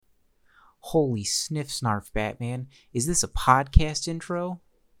Holy sniff snarf, Batman. Is this a podcast intro?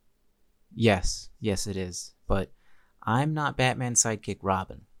 Yes it is. But I'm not Batman's sidekick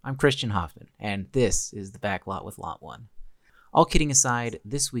Robin. I'm Christian Hoffman, and this is The Backlot with Lot 1. All kidding aside,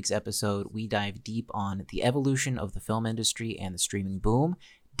 this week's episode, we dive deep on the evolution of the film industry and the streaming boom,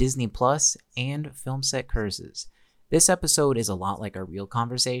 Disney Plus, and film set curses. This episode is a lot like our real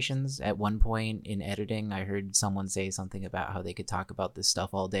conversations. At one point in editing, I heard someone say something about how they could talk about this stuff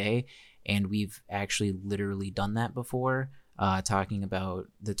all day, and we've actually literally done that before, talking about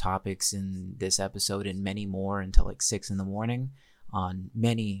the topics in this episode and many more until like 6 in the morning on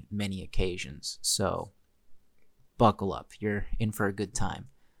many, many occasions. So buckle up. You're in for a good time.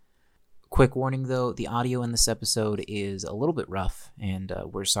 Quick warning though, the audio in this episode is a little bit rough, and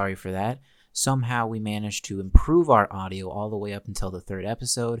we're sorry for that. Somehow we managed to improve our audio all the way up until the third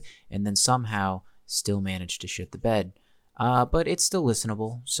episode, and then somehow still managed to shit the bed. But it's still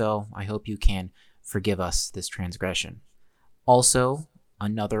listenable, so I hope you can forgive us this transgression. Also,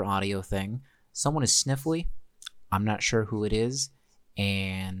 another audio thing. Someone is sniffly. I'm not sure who it is,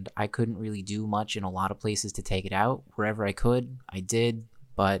 and I couldn't really do much in a lot of places to take it out. Wherever I could, I did,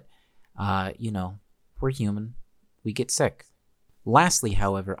 but, we're human. We get sick. Lastly,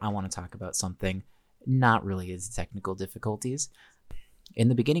 however, I want to talk about something not related to technical difficulties. In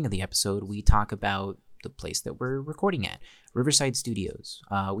the beginning of the episode, we talk about the place that we're recording at, Riverside Studios.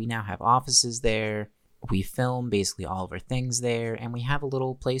 We now have offices there. We film basically all of our things there, and we have a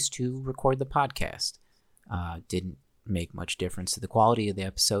little place to record the podcast. Didn't make much difference to the quality of the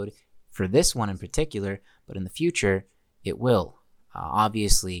episode for this one in particular, but in the future, it will.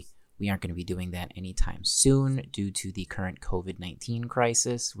 Obviously, we aren't going to be doing that anytime soon due to the current COVID-19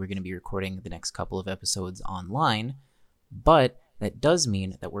 crisis. We're going to be recording the next couple of episodes online, but that does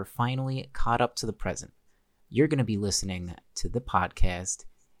mean that we're finally caught up to the present. You're going to be listening to the podcast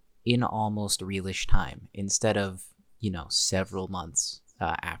in almost realish time instead of, several months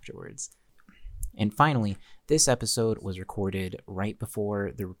afterwards. And finally, this episode was recorded right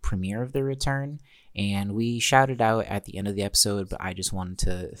before the premiere of The Return, and we shouted out at the end of the episode, but I just wanted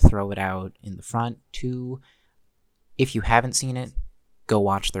to throw it out in the front too. If you haven't seen it, go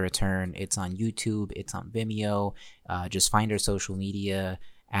watch The Return. It's on YouTube, it's on Vimeo. Just find our social media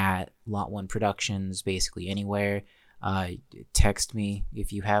at Lot 1 Productions, basically anywhere. Text me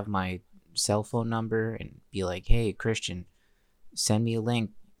if you have my cell phone number and be like, hey, Christian, send me a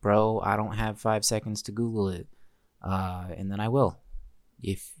link. Bro, I don't have 5 seconds to Google it. And then I will,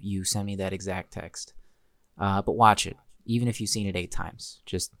 if you send me that exact text. But watch it, even if you've seen it 8 times.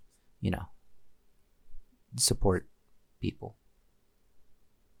 Just, support people.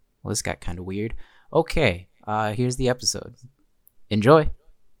 Well, this got kind of weird. Okay, here's the episode. Enjoy.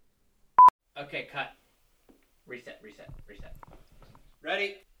 Okay, cut. Reset.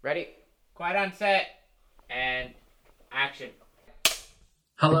 Ready? Quiet on set. And action.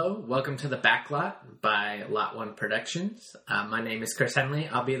 Hello, welcome to The Backlot by Lot 1 Productions. My name is Chris Henley.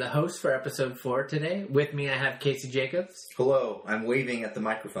 I'll be the host for episode 4 today. With me I have Casey Jacobs. Hello, I'm waving at the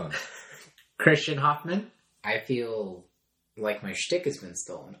microphone. Christian Hoffman. I feel like my shtick has been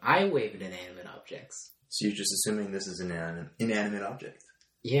stolen. I wave at inanimate objects. So you're just assuming this is an inanimate object?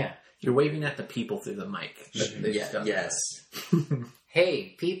 Yeah. You're waving at the people through the mic. Yes.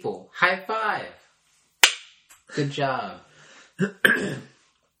 Hey, people, high five. Good job.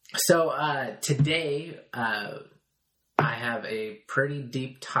 So, today, I have a pretty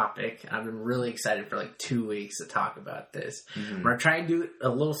deep topic. I've been really excited for like 2 weeks to talk about this. Mm-hmm. We're going to try and do it a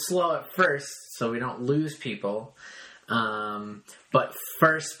little slow at first so we don't lose people. But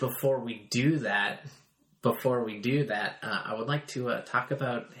first, before we do that, I would like to talk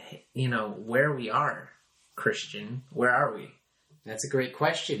about, where we are, Christian. Where are we? That's a great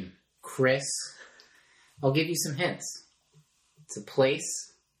question, Chris. I'll give you some hints. It's a place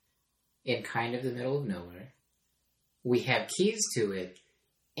in kind of the middle of nowhere. We have keys to it,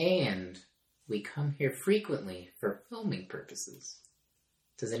 and we come here frequently for filming purposes.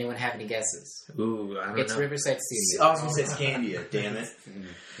 Does anyone have any guesses? Ooh, I don't know. It's Riverside Studios. I was going to say Scandia, damn it.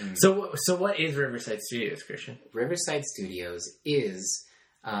 Mm-hmm. So what is Riverside Studios, Christian? Riverside Studios is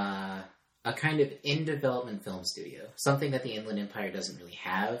a kind of in-development film studio. Something that the Inland Empire doesn't really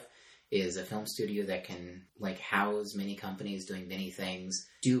have is a film studio that can house many companies doing many things,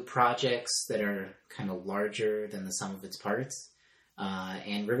 do projects that are kind of larger than the sum of its parts.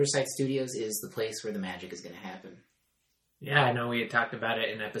 And Riverside Studios is the place where the magic is going to happen. Yeah, I know we had talked about it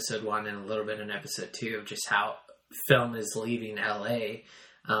in episode 1 and a little bit in episode 2 of just how film is leaving LA.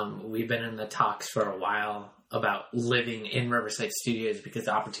 We've been in the talks for a while about living in Riverside Studios because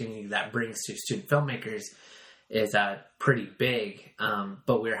the opportunity that brings to student filmmakers is pretty big.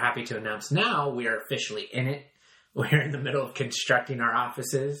 But we're happy to announce now we are officially in it. We're in the middle of constructing our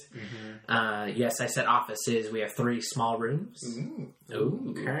offices. Mm-hmm. Yes, I said offices. We have 3 small rooms.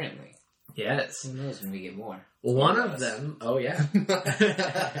 Ooh. Currently. Yes. Who knows when we get more? One of them,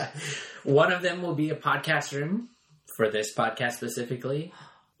 one of them will be a podcast room for this podcast specifically.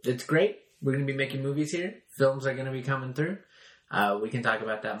 It's great. We're going to be making movies here. Films are going to be coming through. We can talk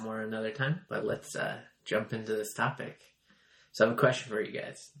about that more another time, but let's jump into this topic. So I have a question for you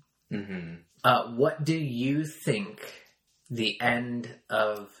guys. Mm-hmm. What do you think the end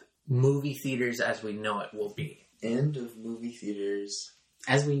of movie theaters as we know it will be? End of movie theaters.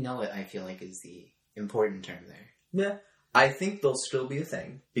 As we know it, I feel like is the important term there. Yeah. I think they'll still be a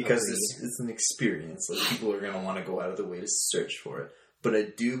thing because it's an experience. Like, people are going to want to go out of the way to search for it. But I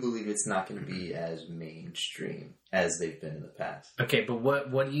do believe it's not going to be as mainstream as they've been in the past. Okay, but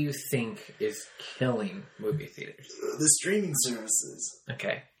what do you think is killing movie theaters? The streaming services.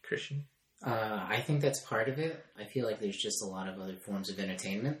 Okay, Christian? I think that's part of it. I feel like there's just a lot of other forms of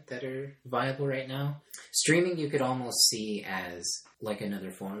entertainment that are viable right now. Streaming you could almost see as like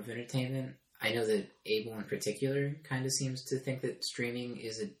another form of entertainment. I know that Abel in particular kind of seems to think that streaming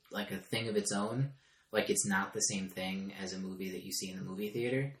is like a thing of its own. Like, it's not the same thing as a movie that you see in the movie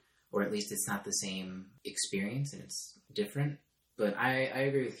theater. Or at least it's not the same experience and it's different. But I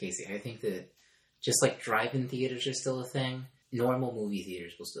agree with Casey. I think that just like drive-in theaters are still a thing, normal movie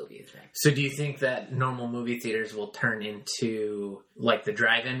theaters will still be a thing. So do you think that normal movie theaters will turn into like the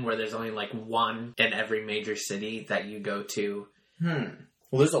drive-in where there's only like one in every major city that you go to?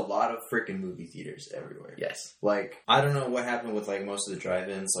 Well, there's a lot of freaking movie theaters everywhere. Yes. Like, I don't know what happened with, like, most of the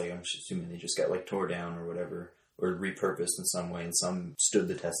drive-ins. Like, I'm assuming they just got, like, tore down or whatever, or repurposed in some way, and some stood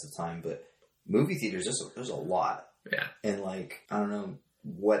the test of time. But movie theaters, there's a lot. Yeah. And, like, I don't know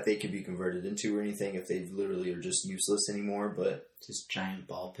what they could be converted into or anything if they literally are just useless anymore, but... Just giant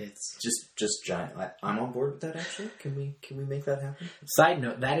ball pits. Just giant. I'm on board with that, actually. Can we make that happen? Side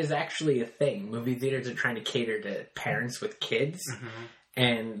note, that is actually a thing. Movie theaters are trying to cater to parents with kids. Mm-hmm.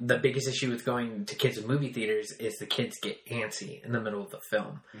 And the biggest issue with going to kids with movie theaters is the kids get antsy in the middle of the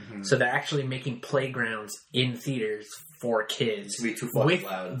film. Mm-hmm. So they're actually making playgrounds in theaters for kids. It's going to be too fucking with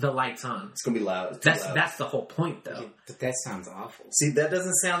loud. The lights on. It's going to be loud. That's the whole point, though. Yeah, but that sounds awful. See, that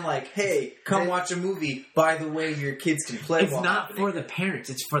doesn't sound like, hey, come watch a movie. By the way, your kids can play. It's not for the parents.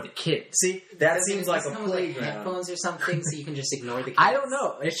 It's for the kids. See, that seems like a playground. Like headphones or something, so you can just ignore the kids. I don't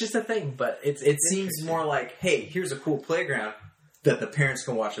know. It's just a thing, but it seems more like, hey, here's a cool playground that the parents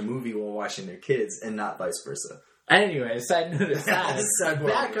can watch a movie while watching their kids, and not vice versa. Anyway, side note aside,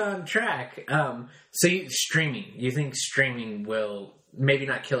 back on track. So streaming. You think streaming will maybe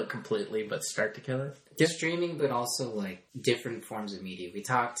not kill it completely, but start to kill it? Just streaming, but also like different forms of media. We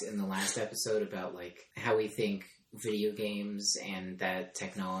talked in the last episode about like how we think video games and that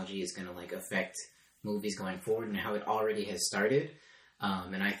technology is going to like affect movies going forward, and how it already has started.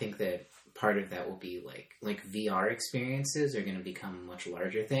 And I think that part of that will be like VR experiences are going to become a much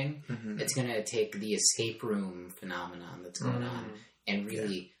larger thing. Mm-hmm. It's going to take the escape room phenomenon that's going on and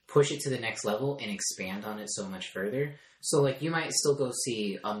really push it to the next level and expand on it so much further. So like you might still go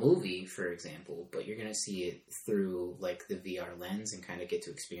see a movie, for example, but you're going to see it through like the VR lens and kind of get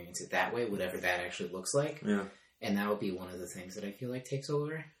to experience it that way, whatever that actually looks like. Yeah. And that will be one of the things that I feel like takes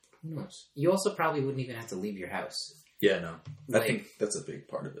over. Who knows? You also probably wouldn't even have to leave your house. Yeah, no. I think that's a big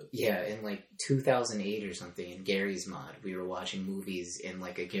part of it. Yeah, in like 2008 or something, in Gary's Mod, we were watching movies in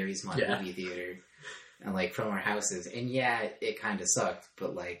like a Gary's Mod movie theater, and like from our houses. And yeah, it kind of sucked,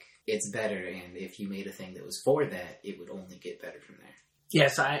 but like it's better. And if you made a thing that was for that, it would only get better from there.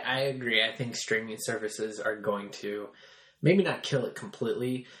 Yes, I agree. I think streaming services are going to maybe not kill it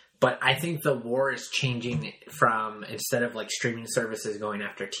completely, but I think the war is changing from, instead of like streaming services going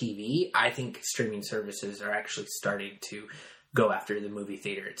after TV, I think streaming services are actually starting to go after the movie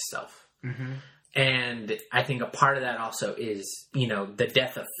theater itself. Mm-hmm. And I think a part of that also is, the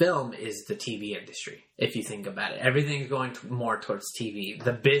death of film is the TV industry. If you think about it, everything's going more towards TV.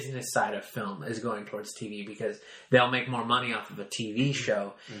 The business side of film is going towards TV because they'll make more money off of a TV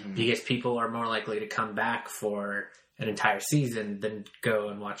show because people are more likely to come back for an entire season than go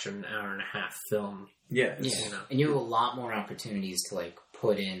and watch an hour and a half film. Yeah. And you have a lot more opportunities to like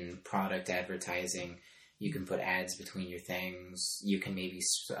put in product advertising. You can put ads between your things. You can maybe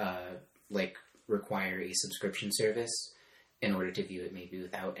require a subscription service in order to view it, maybe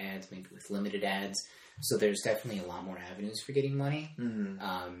without ads, maybe with limited ads. So there's definitely a lot more avenues for getting money.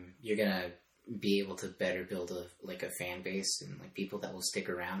 Mm-hmm. You're gonna be able to better build a fan base and like people that will stick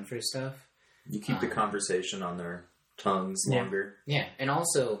around for stuff. You keep the conversation on their tongues longer. Yeah, and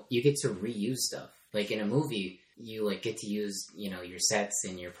also you get to reuse stuff. Like in a movie, you like get to use, your sets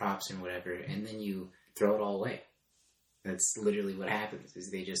and your props and whatever, and then you throw it all away. That's literally what happens,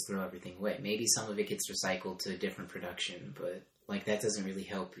 is they just throw everything away. Maybe some of it gets recycled to a different production, but like that doesn't really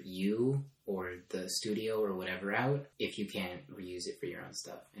help you or the studio or whatever out if you can't reuse it for your own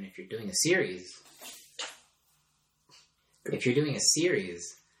stuff. And if you're doing a series,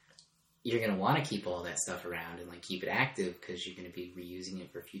 you're going to want to keep all that stuff around and like keep it active because you're going to be reusing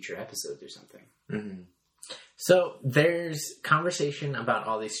it for future episodes or something. Mm-hmm. So there's conversation about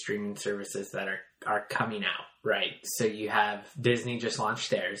all these streaming services that are coming out, right? So you have Disney just launched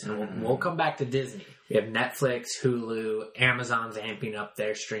theirs, and we'll come back to Disney. We have Netflix, Hulu, Amazon's amping up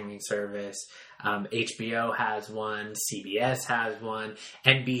their streaming service. HBO has one, CBS has one,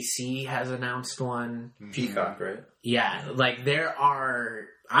 NBC has announced one. Peacock, right? Yeah, like there are,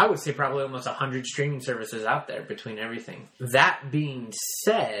 I would say probably almost 100 streaming services out there between everything. That being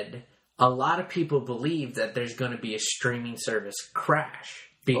said, a lot of people believe that there's going to be a streaming service crash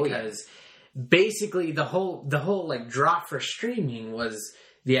because basically the whole like drop for streaming was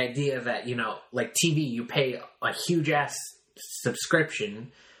the idea that, like TV, you pay a huge ass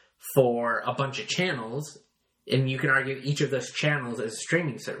subscription for a bunch of channels, and you can argue each of those channels is a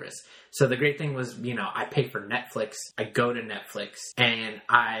streaming service. So the great thing was, I pay for Netflix, I go to Netflix, and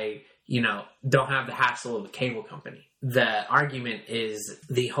I, don't have the hassle of the cable company. The argument is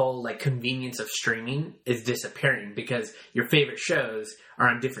the whole like convenience of streaming is disappearing because your favorite shows are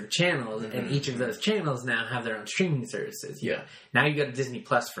on different channels, and each of those channels now have their own streaming services. Yeah. Now you go to Disney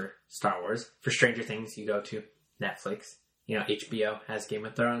Plus for Star Wars. For Stranger Things, you go to Netflix. HBO has Game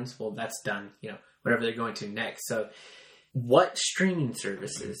of Thrones. Well, that's done. Whatever they're going to next. So what streaming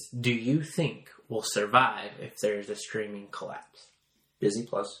services do you think will survive if there's a streaming collapse? Disney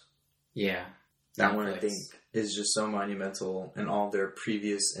Plus. Yeah. That one, I think, is just so monumental in all their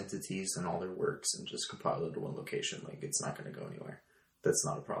previous entities and all their works, and just compiled into one location. Like, it's not going to go anywhere. That's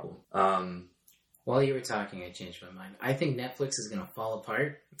not a problem. While you were talking, I changed my mind. I think Netflix is going to fall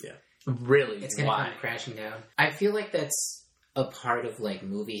apart. Yeah. Really? It's going to come crashing down. I feel like that's a part of, like,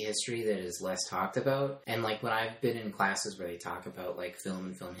 movie history that is less talked about. And, like, when I've been in classes where they talk about, like, film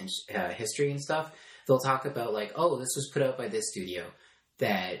and film history and stuff, they'll talk about, like, oh, this was put out by this studio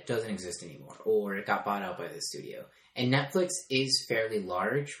that doesn't exist anymore, or it got bought out by this studio. And Netflix is fairly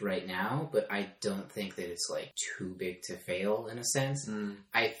large right now, but I don't think that it's, like, too big to fail, in a sense.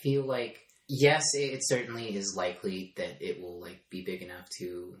 I feel like, yes, it certainly is likely that it will, like, be big enough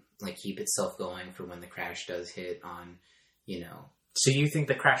to, like, keep itself going for when the crash does hit on, So you think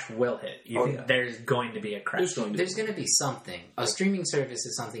the crash will hit? You think there's going to be a crash? There's going to be something. A streaming service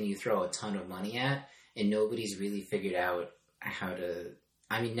is something you throw a ton of money at, and nobody's really figured out how to...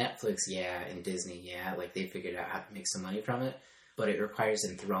 I mean, Netflix, yeah, and Disney, yeah, like, they figured out how to make some money from it, but it requires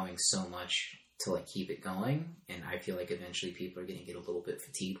them throwing so much to, like, keep it going, and I feel like eventually people are going to get a little bit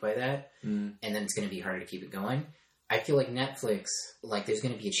fatigued by that, and then it's going to be harder to keep it going. I feel like Netflix, like, there's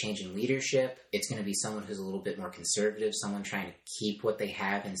going to be a change in leadership. It's going to be someone who's a little bit more conservative, someone trying to keep what they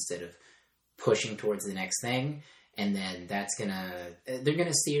have instead of pushing towards the next thing, and then they're going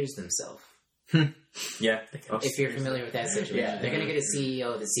to Sears themselves. Yeah. If you're familiar with that situation, they're going to get a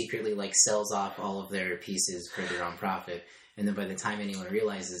CEO that secretly, like, sells off all of their pieces for their own profit, and then by the time anyone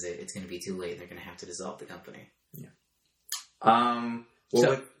realizes it, it's going to be too late. They're going to have to dissolve the company. Yeah.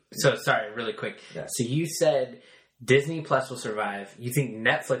 So sorry, really quick. Yeah. So you said Disney Plus will survive. You think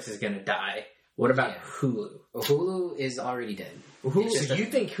Netflix is going to die. What about Hulu? Hulu is already dead. So you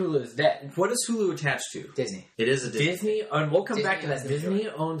think Hulu is dead? What is Hulu attached to? Disney. It is a Disney. And we'll come back to that. Disney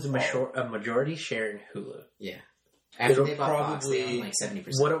owns a majority share in Hulu. Yeah. After they bought Fox, they own like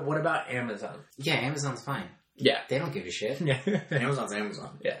 70%. What about Amazon? Yeah, Amazon's fine. Yeah. They don't give a shit. Amazon's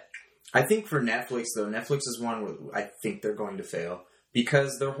Amazon. Yeah. I think for Netflix, though, Netflix is one where I think they're going to fail.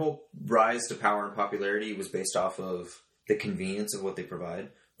 Because their whole rise to power and popularity was based off of the convenience of what they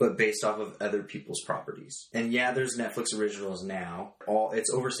provide, but based off of other people's properties. And yeah, there's Netflix originals now.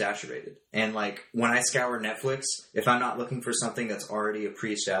 It's oversaturated. And like, when I scour Netflix, if I'm not looking for something that's already a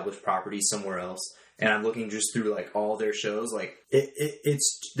pre-established property somewhere else, and I'm looking just through like all their shows, like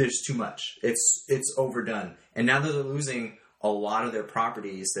there's too much. It's overdone. And now that they're losing a lot of their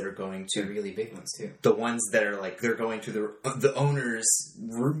properties that are going to... The really big ones, too. The ones that are, like, they're going to the owner's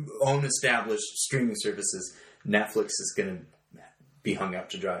own established streaming services. Netflix is going to be hung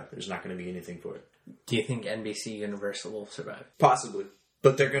up to dry. There's not going to be anything for it. Do you think NBC Universal will survive? Possibly.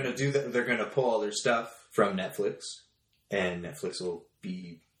 But they're going to do that. They're going to pull all their stuff from Netflix, and Netflix will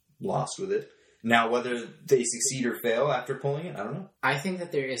be lost with it. Now, whether they succeed or fail after pulling it, I don't know. I think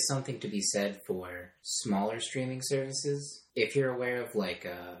that there is something to be said for smaller streaming services. If you're aware of, like,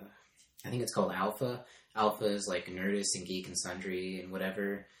 I think it's called Alpha. alphas like Nerdist and Geek and Sundry and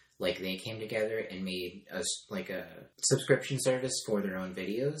whatever, like they came together and made a subscription service for their own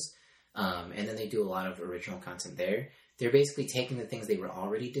videos. And then they do a lot of original content there. They're basically taking the things they were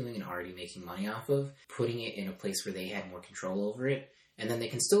already doing and already making money off of, putting it in a place where they had more control over it. And then they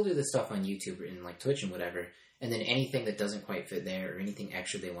can still do the stuff on YouTube and like Twitch and whatever. And then anything that doesn't quite fit there or anything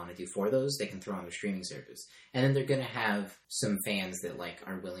extra they want to do for those, they can throw on their streaming service. And then they're going to have some fans that like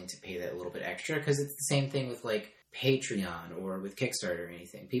are willing to pay that little bit extra, because it's the same thing with like Patreon or with Kickstarter or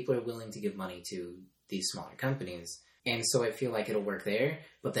anything. People are willing to give money to these smaller companies. And so I feel like it'll work there.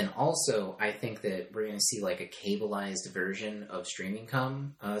 But then also, I think that we're going to see like a cableized version of streaming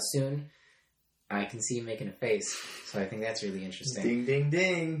come soon. I can see you making a face. So I think that's really interesting. Ding, ding,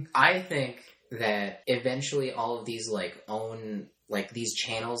 ding. I think that eventually all of these like own, like these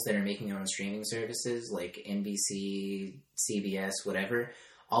channels that are making their own streaming services, like NBC, CBS, whatever,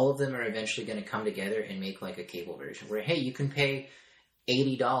 all of them are eventually going to come together and make like a cable version where, hey, you can pay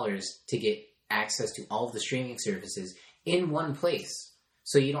 $80 to get access to all of the streaming services in one place.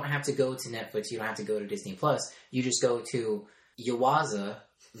 So you don't have to go to Netflix, you don't have to go to Disney Plus, you just go to Yawaza,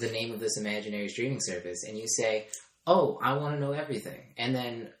 the name of this imaginary streaming service, and you say, oh, I want to know everything. And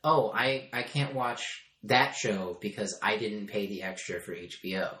then, oh, I can't watch that show because I didn't pay the extra for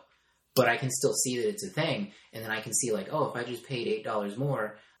HBO. But I can still see that it's a thing, and then I can see like, oh, if I just paid $8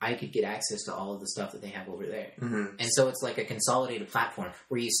 more, I could get access to all of the stuff that they have over there. Mm-hmm. And so it's like a consolidated platform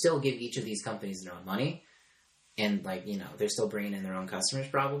where you still give each of these companies their own money, and like, you know, they're still bringing in their own customers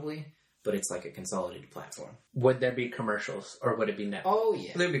probably, but it's like a consolidated platform. Would there be commercials, or would it be Netflix? Oh,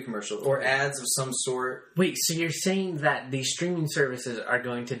 yeah. There'd be commercials or ads of some sort. Wait, so you're saying that these streaming services are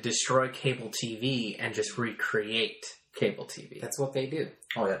going to destroy cable TV and just recreate cable TV? That's what they do.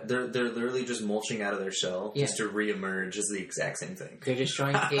 Oh yeah, they're literally just mulching out of their shell just to reemerge as the exact same thing. They're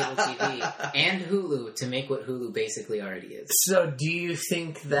destroying cable TV and Hulu to make what Hulu basically already is. So do you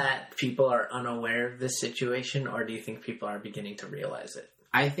think that people are unaware of this situation, or do you think people are beginning to realize it?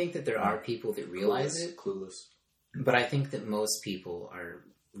 I think that there are people that realize it. Clueless. But I think that most people are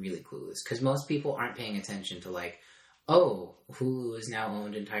really clueless. Because most people aren't paying attention to like, oh, Hulu is now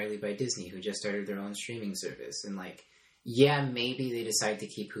owned entirely by Disney, who just started their own streaming service. And like, yeah, maybe they decide to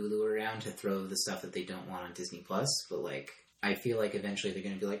keep Hulu around to throw the stuff that they don't want on Disney Plus. But like, I feel like eventually they're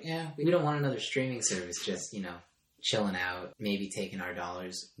going to be like, yeah, we don't want another streaming service just, you know, chilling out, maybe taking our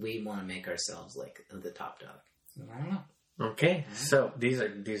dollars. We want to make ourselves like the top dog. I don't know. Okay, so these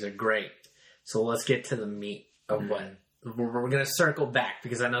are great. So let's get to the meat of what we're going to circle back,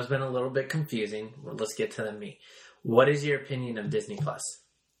 because I know it's been a little bit confusing. Well, let's get to the meat. What is your opinion of Disney Plus?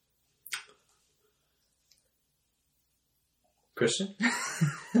 Christian?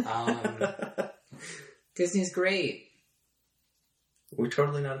 Disney's great. We're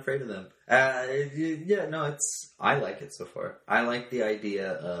totally not afraid of them. Yeah, no, I like it so far. I like the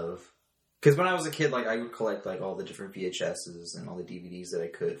idea of, because when I was a kid, like I would collect like all the different VHSs and all the DVDs that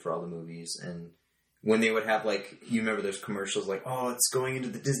I could for all the movies, and when they would have like, you remember those commercials like, oh, it's going into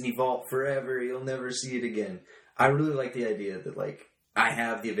the Disney vault forever, you'll never see it again. I really like the idea that like I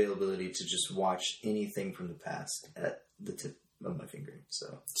have the availability to just watch anything from the past at the tip of my finger.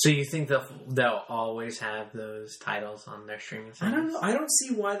 So you think they'll always have those titles on their streaming service? I don't know. I don't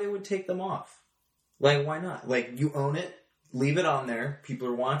see why they would take them off. Like, why not? Like, you own it, leave it on there, people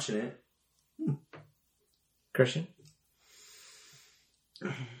are watching it. Christian?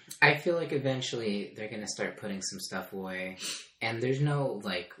 I feel like eventually they're going to start putting some stuff away, and there's no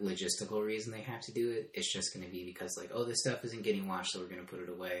like logistical reason they have to do it. It's just going to be because like, oh, this stuff isn't getting watched, so we're going to put it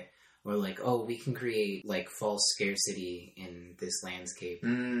away. Or like, oh, we can create like false scarcity in this landscape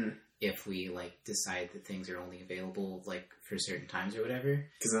if we like decide that things are only available like for certain times or whatever.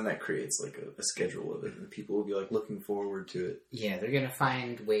 Because then that creates like a schedule of it, and people will be like looking forward to it. Yeah, they're going to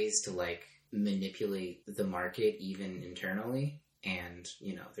find ways to like manipulate the market even internally, and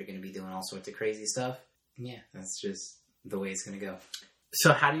you know, they're going to be doing all sorts of crazy stuff. Yeah, that's just the way it's going to go.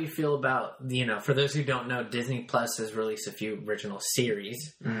 So how do you feel about, you know, for those who don't know, Disney Plus has released a few original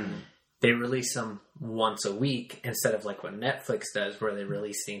series. They release them once a week instead of like what Netflix does, where they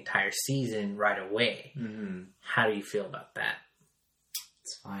release the entire season right away. How do you feel about that?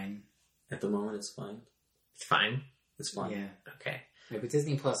 It's fine. At the moment, it's fine. It's fine? It's fine. Yeah. Okay. Like with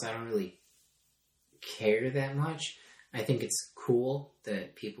Disney Plus, I don't really care that much. I think it's cool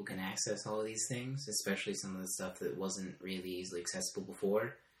that people can access all of these things, especially some of the stuff that wasn't really easily accessible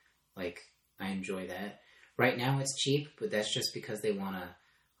before. Like, I enjoy that. Right now it's cheap, but that's just because they want to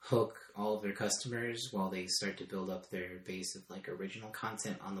hook all of their customers while they start to build up their base of like original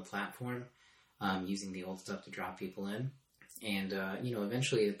content on the platform, using the old stuff to draw people in. And,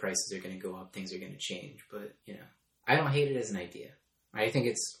 eventually the prices are going to go up, things are going to change. But, I don't hate it as an idea. I think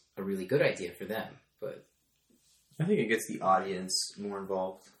it's a really good idea for them, but... I think it gets the audience more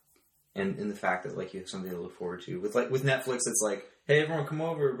involved. And in the fact that, like, you have something to look forward to. With Netflix, it's like, hey, everyone come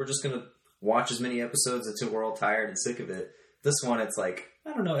over, we're just going to watch as many episodes until we're all tired and sick of it. This one, it's like,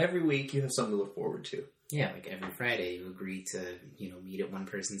 I don't know, every week you have something to look forward to. Yeah, like every Friday you agree to, meet at one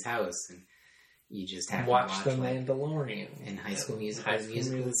person's house and you just have watch to watch The Mandalorian and High School Musical, the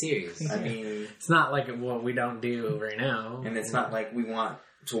musical series. I mean... It's not like what we don't do right now. And it's not like we want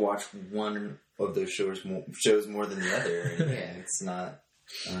to watch one of those shows more than the other. And it's not...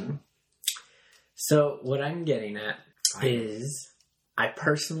 I don't know. So what I'm getting at is I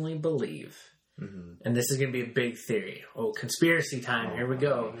personally believe, and this is going to be a big theory. Oh, conspiracy time. Here we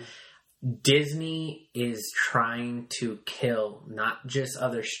go. Disney is trying to kill not just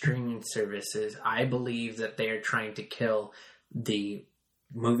other streaming services. I believe that they are trying to kill the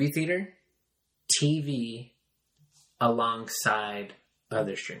movie theater, TV, alongside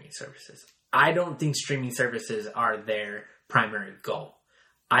other streaming services. I don't think streaming services are their primary goal.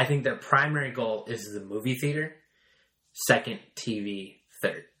 I think their primary goal is the movie theater, second TV,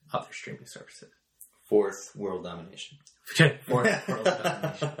 third other streaming services. Fourth, world domination. Fourth, world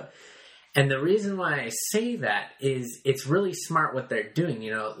domination. And the reason why I say that is it's really smart what they're doing,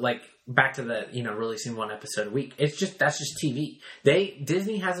 like back to the, releasing one episode a week. That's just TV.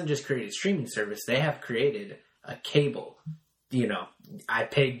 Disney hasn't just created a streaming service. They have created a cable. I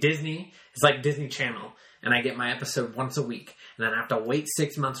pay Disney. It's like Disney Channel. And I get my episode once a week. And then I have to wait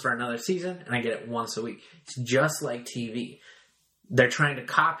 6 months for another season, and I get it once a week. It's just like TV. They're trying to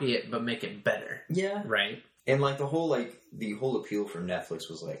copy it, but make it better. Yeah. Right? And the whole appeal for Netflix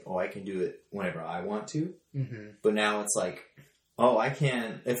was like, oh, I can do it whenever I want to. Mm-hmm. But now it's like, oh, I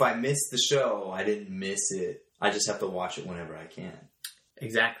can. If I miss the show, I didn't miss it. I just have to watch it whenever I can.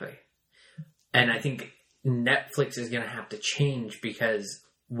 Exactly. And I think Netflix is going to have to change because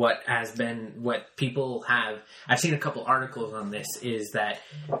I've seen a couple articles on this, is that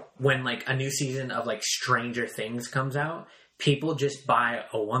when a new season of Stranger Things comes out, people just buy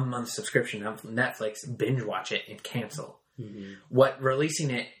a 1 month subscription of Netflix, binge watch it, and cancel. Mm-hmm. What releasing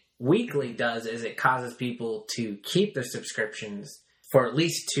it weekly does is it causes people to keep their subscriptions for at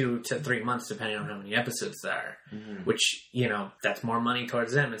least 2 to 3 months, depending on how many episodes there are, which, that's more money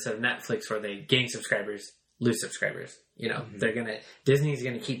towards them instead of Netflix, where they gain subscribers, lose subscribers. Disney's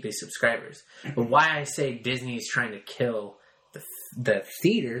going to keep these subscribers. But why I say Disney's trying to kill the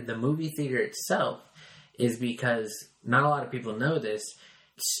theater, the movie theater itself, is because not a lot of people know this.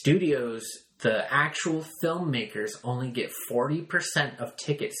 Studios, the actual filmmakers, only get 40% of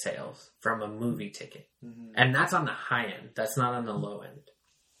ticket sales from a movie ticket. Mm-hmm. And that's on the high end. That's not on the low end.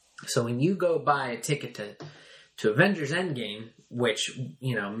 So when you go buy a ticket to Avengers Endgame, which,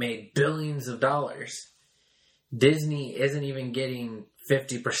 made billions of dollars, Disney isn't even getting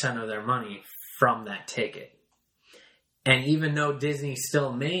 50% of their money from that ticket. And even though Disney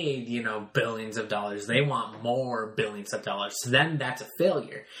still made, billions of dollars, they want more billions of dollars. So then that's a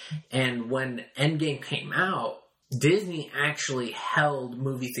failure. And when Endgame came out, Disney actually held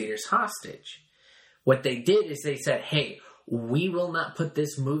movie theaters hostage. What they did is they said, hey, we will not put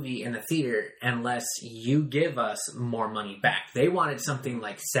this movie in the theater unless you give us more money back. They wanted something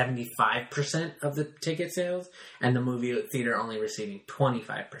like 75% of the ticket sales, and the movie theater only receiving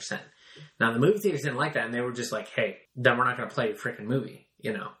 25%. Now, the movie theaters didn't like that, and they were just like, hey, then we're not going to play your freaking movie,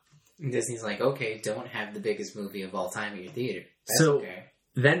 And Disney's like, okay, don't have the biggest movie of all time in your theater. That's okay.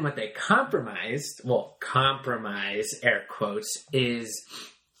 Then what they compromise, air quotes, is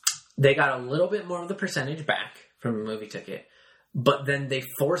they got a little bit more of the percentage back from the movie ticket, but then they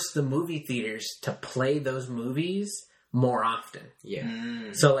forced the movie theaters to play those movies more often. Yeah.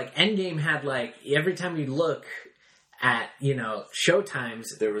 So Endgame had every time you look at,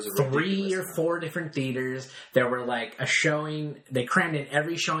 showtimes, there was 3 or 4 different theaters. There were a showing, they crammed in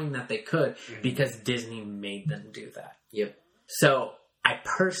every showing that they could because Disney made them do that. Yep. So I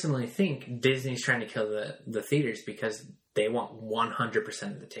personally think Disney's trying to kill the theaters because they want 100%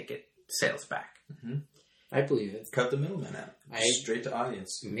 of the ticket sales back. Mm-hmm. I believe it. Cut the middleman out. Straight to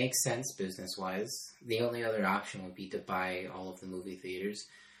audience. Makes sense business-wise. The only other option would be to buy all of the movie theaters,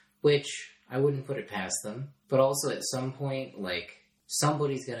 which I wouldn't put it past them. But also at some point,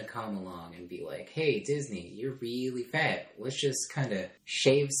 somebody's going to come along and be like, hey, Disney, you're really fat. Let's just kind of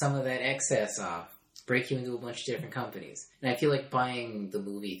shave some of that excess off. Break you into a bunch of different companies. And I feel like buying the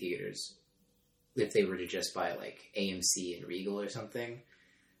movie theaters, if they were to just buy AMC and Regal or something,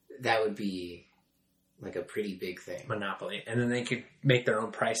 that would be a pretty big thing. Monopoly. And then they could make their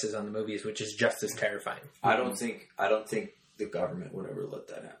own prices on the movies, which is just as terrifying. I don't think the government would ever let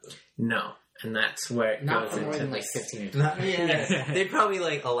that happen. No. And that's where it Not goes for more into than like this. 15 or 20. Yeah, they'd probably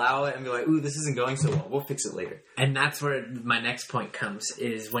like allow it and be like, "Ooh, this isn't going so well. We'll fix it later." And that's where my next point comes,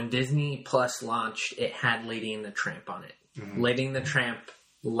 is when Disney Plus launched, it had Lady and the Tramp on it. Mm-hmm. Lady and the Tramp,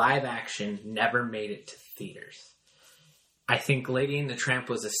 live action, never made it to theaters. I think Lady and the Tramp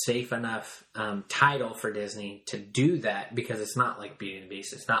was a safe enough title for Disney to do that, because it's not like Beauty and the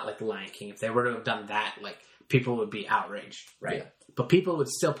Beast. It's not like The Lion King. If they were to have done that, like, people would be outraged, right? Yeah. But people would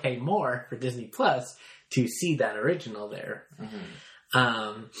still pay more for Disney Plus to see that original there.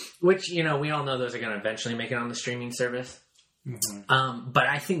 Mm-hmm. Which, we all know those are going to eventually make it on the streaming service. Mm-hmm. But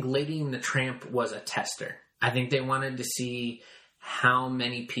I think Lady and the Tramp was a tester. I think they wanted to see how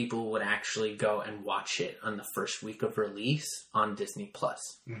many people would actually go and watch it on the first week of release on Disney Plus.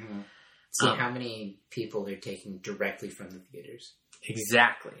 Mm-hmm. See how many people they're taking directly from the theaters.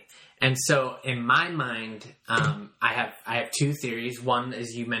 Exactly. And so in my mind, I have two theories. One,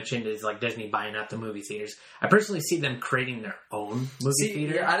 as you mentioned, is like Disney buying out the movie theaters. I personally see them creating their own movie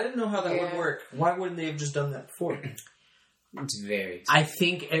theater. Yeah, I didn't know how that would work. Why wouldn't they have just done that before? It's very expensive. I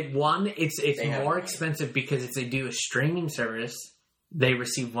think it's more expensive because if they do a streaming service, they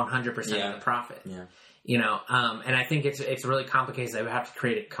receive 100% of the profit. Yeah. And I think it's really complicated. They would have to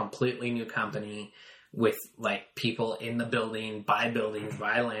create a completely new company with like people in the building, buy buildings,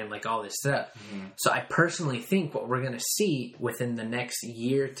 buy land, like all this stuff. Mm-hmm. So I personally think what we're going to see within the next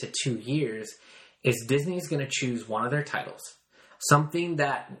year to 2 years is Disney's going to choose one of their titles, something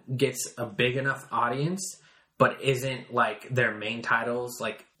that gets a big enough audience, but isn't like their main titles.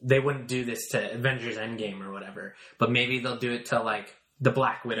 Like they wouldn't do this to Avengers Endgame or whatever, but maybe they'll do it to like the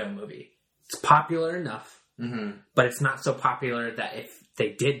Black Widow movie. It's popular enough, but it's not so popular that if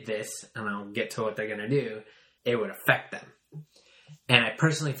they did this, and I'll get to what they're going to do, it would affect them. And I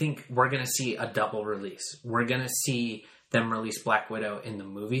personally think we're going to see a double release. We're going to see them release Black Widow in the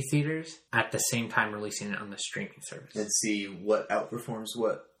movie theaters at the same time releasing it on the streaming service. And see what outperforms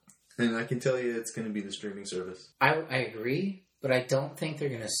what. And I can tell you it's going to be the streaming service. I agree, but I don't think they're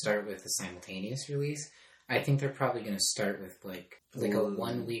going to start with a simultaneous release. I think they're probably going to start with like a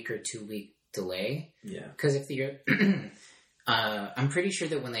 1 week or 2 week delay. Yeah. Because if you're... I'm pretty sure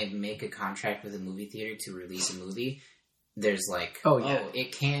that when they make a contract with a movie theater to release a movie, there's like,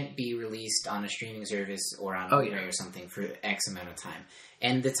 it can't be released on a streaming service or on Blu-ray or something for X amount of time.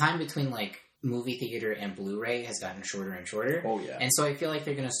 And the time between like movie theater and Blu-ray has gotten shorter and shorter. Oh, yeah. And so I feel like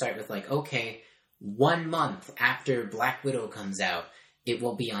they're going to start with like, okay, 1 month after Black Widow comes out, it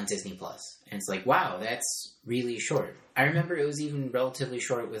will be on Disney Plus. And it's like, wow, that's really short. I remember it was even relatively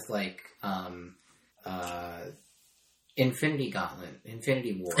short with like, Infinity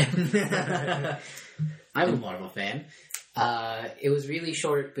War. I'm a Marvel fan. It was really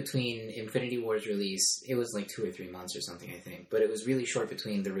short between Infinity War's release. It was like 2 or 3 months or something, I think. But it was really short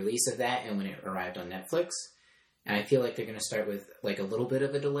between the release of that and when it arrived on Netflix. And I feel like they're going to start with like a little bit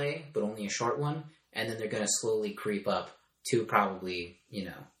of a delay, but only a short one. And then they're going to slowly creep up to probably,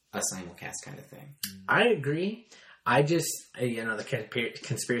 a simulcast kind of thing. I agree. I just, the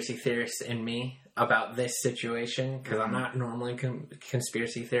conspiracy theorist in me about this situation, because I'm not normally a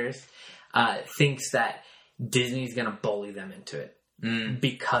conspiracy theorist, thinks that Disney's going to bully them into it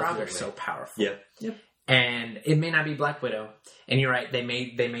because they're so powerful. Yeah. Yep. And it may not be Black Widow. And you're right, they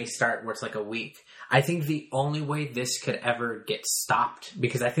may start where it's like a week. I think the only way this could ever get stopped,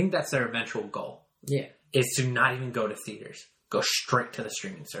 because I think that's their eventual goal, is to not even go to theaters. Go straight to the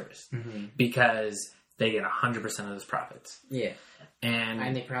streaming service. Mm-hmm. Because they get 100% of those profits. Yeah.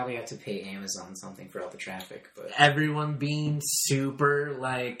 And they probably have to pay Amazon something for all the traffic. But everyone being super,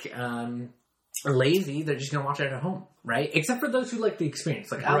 lazy, they're just going to watch it at home, right? Except for those who like the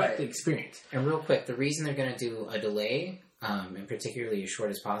experience. I like the experience. And real quick, the reason they're going to do a delay, and particularly as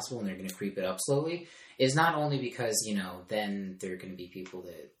short as possible, and they're going to creep it up slowly, is not only because, then there are going to be people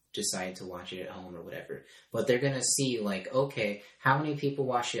that decide to watch it at home or whatever, but they're going to see okay, how many people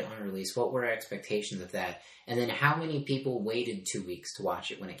watched it on release? What were our expectations of that? And then how many people waited 2 weeks to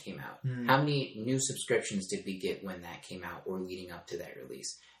watch it when it came out? How many new subscriptions did we get when that came out or leading up to that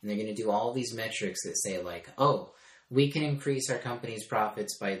release? And they're going to do all these metrics that say we can increase our company's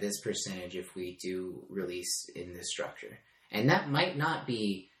profits by this percentage if we do release in this structure. And that might not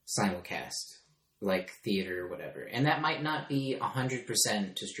be simulcast, like theater or whatever. And that might not be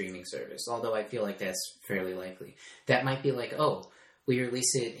 100% to streaming service, although I feel like that's fairly likely. That might be we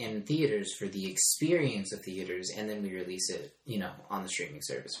release it in theaters for the experience of theaters, and then we release it, on the streaming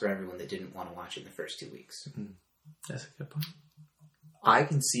service for everyone that didn't want to watch it in the first 2 weeks. Mm-hmm. That's a good point. I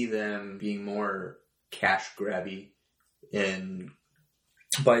can see them being more cash grabby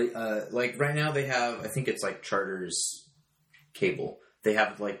right now they have, I think it's like Charter's cable. They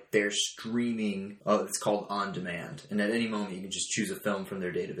have like their streaming. It's called On Demand, and at any moment you can just choose a film from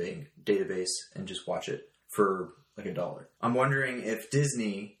their database and just watch it for like $1. I'm wondering if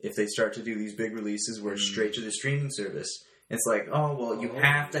Disney, if they start to do these big releases where it's straight to the streaming service, it's like, oh well, you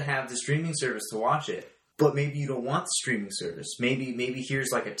have to have the streaming service to watch it, but maybe you don't want the streaming service. Maybe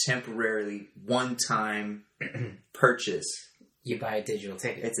here's like a temporarily one-time purchase. You buy a digital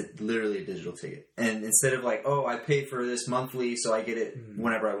ticket. It's literally a digital ticket. And instead of like, oh, I pay for this monthly so I get it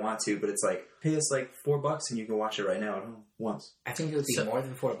whenever I want to, but it's like, pay us like $4 and you can watch it right now at home once. I think it would be more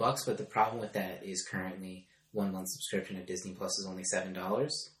than $4, but the problem with that is currently 1 month subscription to Disney Plus is only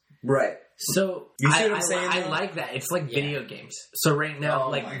 $7. Right. So you see what I'm saying? I like that. It's like video games. So right now,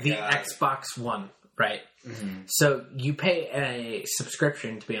 like the Xbox One, right? Mm-hmm. So you pay a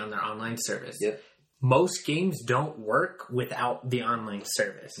subscription to be on their online service. Yep. Most games don't work without the online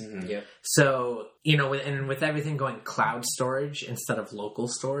service. Mm-hmm. Yep. So, with everything going cloud storage instead of local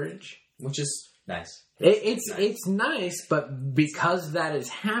storage. Which is nice. It's nice, but because that is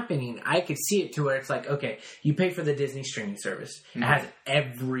happening, I could see it to where it's like, okay, you pay for the Disney streaming service. Mm-hmm. It has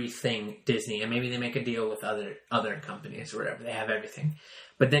everything Disney, and maybe they make a deal with other companies or whatever. They have everything.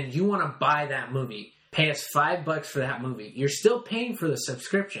 But then you want to buy that movie. Pay us $5 for that movie. You're still paying for the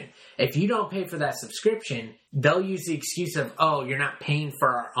subscription. If you don't pay for that subscription, they'll use the excuse of, oh, you're not paying for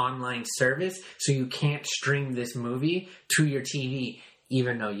our online service, so you can't stream this movie to your TV,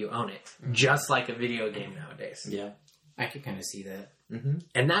 even though you own it. Mm-hmm. Just like a video game nowadays. Yeah. I could kind of see that. Mm-hmm.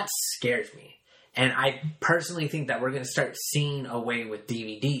 And that scares me. And I personally think that we're going to start seeing away with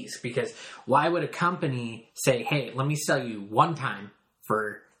DVDs, because why would a company say, hey, let me sell you one time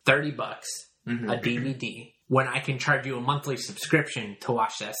for $30 a DVD when I can charge you a monthly subscription to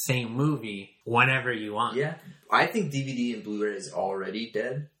watch that same movie whenever you want? Yeah. I think DVD and Blu-ray is already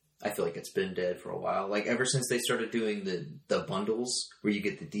dead. I feel like it's been dead for a while. Like ever since they started doing the bundles where you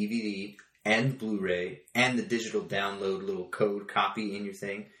get the DVD and Blu-ray and the digital download little code copy in your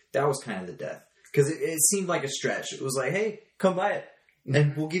thing, that was kind of the death. Because it seemed like a stretch. It was like, hey, come buy it.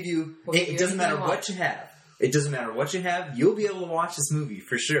 And we'll give you... It doesn't matter what you have. It doesn't matter what you have. You'll be able to watch this movie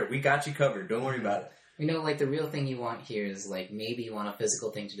for sure. We got you covered. Don't worry about it. Like the real thing you want here is like maybe you want a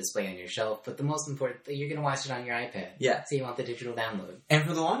physical thing to display on your shelf, but the most important thing, you're going to watch it on your iPad. Yeah. So you want the digital download. And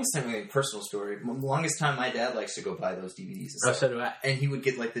for the longest time, like, personal story, the longest time my dad likes to go buy those DVDs and stuff. Oh, so do I. And he would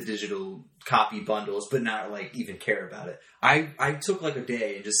get like the digital copy bundles, but not like even care about it. I took like a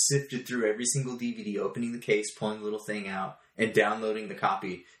day and just sifted through every single DVD, opening the case, pulling the little thing out, and downloading the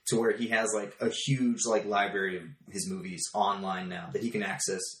copy to where he has like a huge like library of his movies online now that he can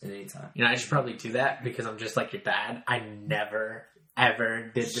access at any time. I should probably do that because I'm just like your dad. I never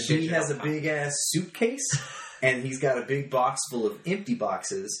ever did the digital. He has a big ass suitcase and he's got a big box full of empty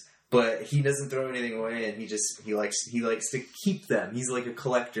boxes, but he doesn't throw anything away, and he likes to keep them. He's like a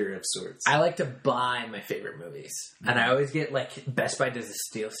collector of sorts. I like to buy my favorite movies, and I always get like Best Buy does a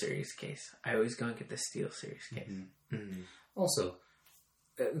Steel Series case. I always go and get the Steel Series case. Mm-hmm. Mm-hmm. Also,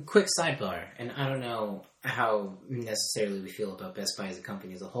 quick sidebar, and I don't know how necessarily we feel about Best Buy as a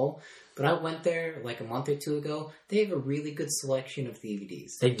company as a whole, but I went there like a month or two ago. They have a really good selection of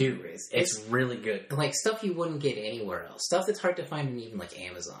DVDs. They do. It's really good. Like stuff you wouldn't get anywhere else. Stuff that's hard to find in even like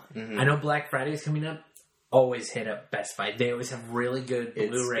Amazon. Mm-hmm. I know Black Friday is coming up. Always hit up Best Buy. They always have really good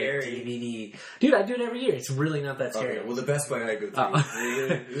Blu-ray, DVD. Dude, I do it every year. It's really not that scary. Okay, well, the Best Buy I go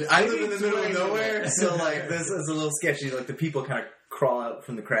to, I live in the middle of nowhere, so like this is a little sketchy. Like the people kind of crawl out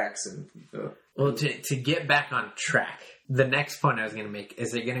from the cracks and. Well, to get back on track, the next point I was going to make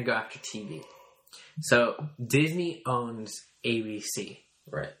is they're going to go after TV. So Disney owns ABC,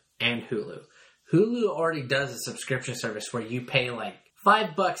 right, and Hulu. Hulu already does a subscription service where you pay like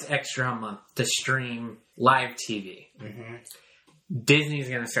 $5 extra a month to stream live TV. Mm-hmm. Disney's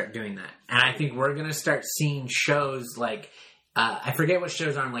going to start doing that. And I think we're going to start seeing shows like, I forget what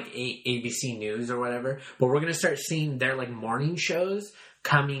shows are on like ABC News or whatever, but we're going to start seeing their like morning shows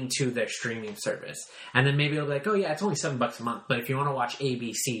coming to their streaming service. And then maybe it'll be like, oh yeah, it's only $7 a month. But if you want to watch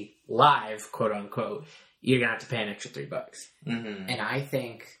ABC live, quote unquote, you're going to have to pay an extra $3. Mm-hmm. And I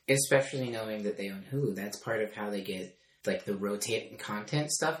think, especially knowing that they own Hulu, that's part of how they get like the rotating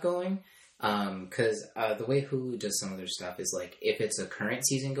content stuff going, because the way Hulu does some of their stuff is like if it's a current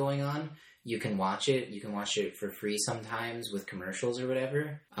season going on, you can watch it for free sometimes with commercials or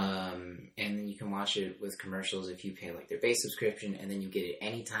whatever, and then you can watch it with commercials if you pay like their base subscription, and then you get it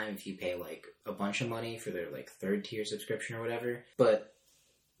anytime if you pay like a bunch of money for their like third tier subscription or whatever. But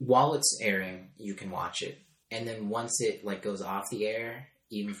while it's airing, you can watch it, and then once it like goes off the air,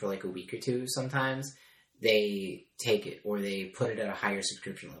 even for like a week or two sometimes, they take it or they put it at a higher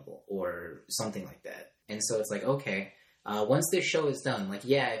subscription level or something like that. And so it's like, okay, Once this show is done, like,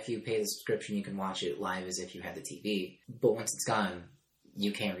 yeah, if you pay the subscription, you can watch it live as if you had the TV. But once it's gone,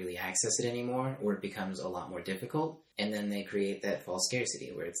 you can't really access it anymore, or it becomes a lot more difficult. And then they create that false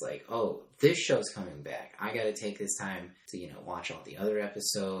scarcity where it's like, oh, this show's coming back. I got to take this time to, you know, watch all the other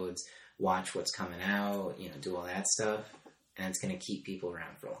episodes, watch what's coming out, you know, do all that stuff. And it's going to keep people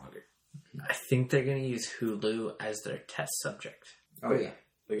around for longer. I think they're going to use Hulu as their test subject. Oh, yeah.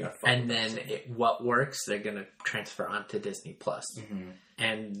 And then what works, they're going to transfer onto Disney Plus. Mm-hmm.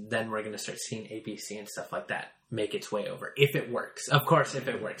 And then we're going to start seeing ABC and stuff like that make its way over. If it works. Of course, if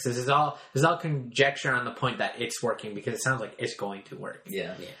it works. This is all conjecture on the point that it's working, because it sounds like it's going to work.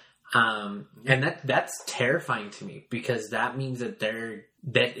 Yeah. And that's terrifying to me, because that means that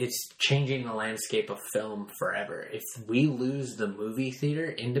it's changing the landscape of film forever. If we lose the movie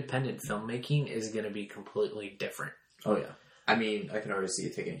theater, independent filmmaking is going to be completely different. Oh, yeah. I mean, I can already see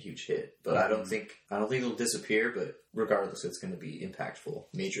it taking a huge hit, but I don't think it'll disappear. But regardless, it's going to be impactful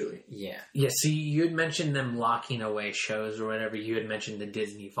majorly. Yeah. Yeah. See, you had mentioned them locking away shows or whatever. You had mentioned the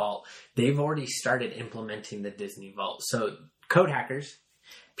Disney Vault. They've already started implementing the Disney Vault. So code hackers,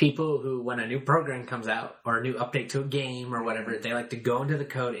 people who, when a new program comes out or a new update to a game or whatever, they like to go into the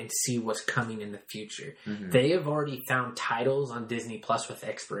code and see what's coming in the future. Mm-hmm. They have already found titles on Disney Plus with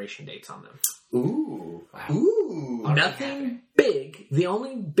expiration dates on them. Ooh. Wow. Ooh. Nothing big. The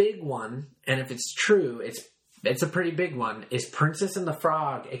only big one, and if it's true, it's a pretty big one, is Princess and the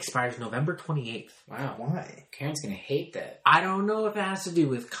Frog expires November 28th. Wow. Why? Karen's going to hate that. I don't know if it has to do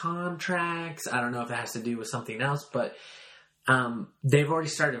with contracts. I don't know if it has to do with something else, but they've already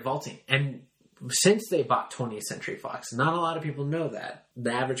started vaulting. And since they bought 20th Century Fox, not a lot of people know that.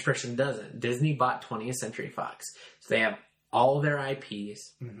 The average person doesn't. Disney bought 20th Century Fox. So they have all their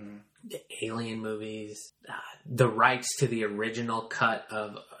IPs, mm-hmm. the Alien movies, the rights to the original cut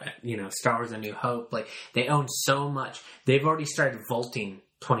of, Star Wars: A New Hope. Like, they own so much. They've already started vaulting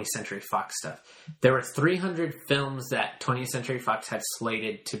 20th Century Fox stuff. There were 300 films that 20th Century Fox had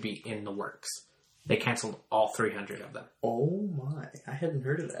slated to be in the works. They canceled all 300 of them. Oh my, I hadn't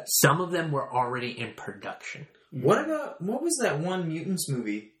heard of that. Some of them were already in production. What was that one Mutants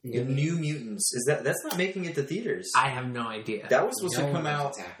movie? New Mutants. That's not making it to theaters? I have no idea. That was supposed to come out.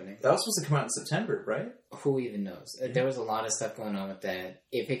 What's happening. That was supposed to come out in September, right? Who even knows? There was a lot of stuff going on with that.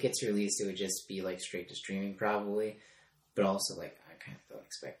 If it gets released, it would just be like straight to streaming probably. But also, like, I kind of don't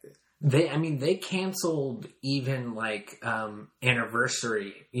expect it. They canceled even like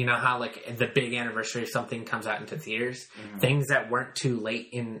anniversary. You know how like the big anniversary of something comes out into theaters? Mm-hmm. Things that weren't too late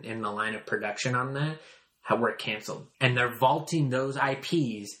in the line of production on that were canceled. And they're vaulting those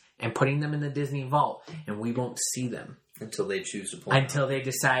IPs and putting them in the Disney Vault, and we won't see them. Until they choose to pull Until they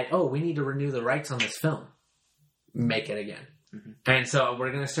decide, oh, we need to renew the rights on this film. Make it again. Mm-hmm. And so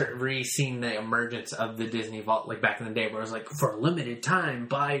we're going to start seeing the emergence of the Disney Vault, like back in the day, where it was like, for a limited time,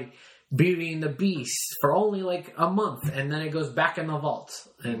 buy Beauty and the Beast for only like a month, and then it goes back in the vault,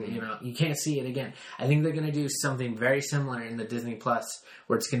 and you can't see it again. I think they're going to do something very similar in the Disney Plus,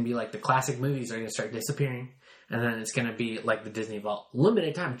 where it's going to be like the classic movies are going to start disappearing, and then it's going to be like the Disney Vault,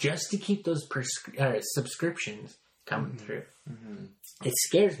 limited time, just to keep those subscriptions coming through. Mm-hmm. It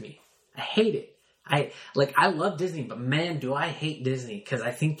scares me. I hate it. I love Disney, but man, do I hate Disney, because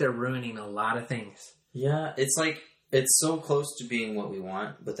I think they're ruining a lot of things. Yeah, it's like, it's so close to being what we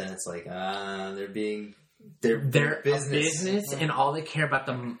want, but then it's like, they're business, Yeah. And all they care about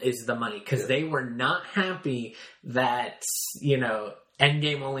is the money, because they were not happy that,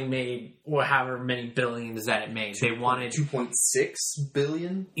 Endgame only made however many billions that it made. They wanted 2.6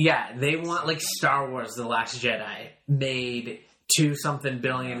 billion. Yeah, they want like Star Wars: The Last Jedi made $2-something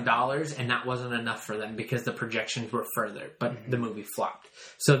billion, and that wasn't enough for them because the projections were further, but the movie flopped.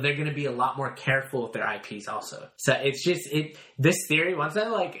 So they're going to be a lot more careful with their IPs also. So it's just, this theory, once I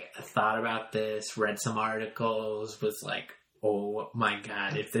thought about this, read some articles, was like, oh my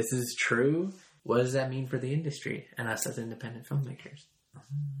God, if this is true, what does that mean for the industry and us as independent filmmakers?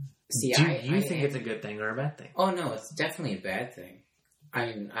 See, Do you think it's a good thing or a bad thing? Oh no, it's definitely a bad thing. I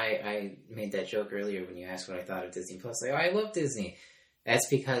mean, I made that joke earlier when you asked what I thought of Disney Plus. Like, I love Disney. That's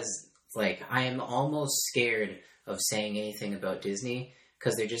because, I am almost scared of saying anything about Disney,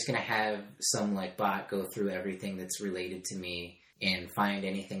 because they're just going to have some, bot go through everything that's related to me and find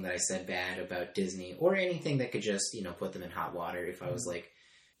anything that I said bad about Disney, or anything that could just, put them in hot water if I was,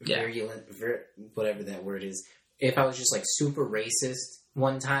 virulent, whatever that word is. If I was just, super racist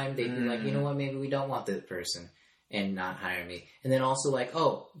one time, they'd be like, you know what, maybe we don't want that person, and not hire me. And then also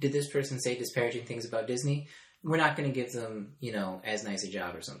oh, did this person say disparaging things about Disney? we're not going to give them, as nice a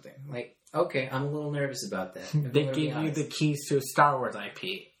job or something. Like, okay, I'm a little nervous about that. They give you the keys to a Star Wars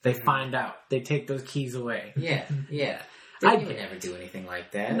IP. They find out. They take those keys away. Yeah. They would never do anything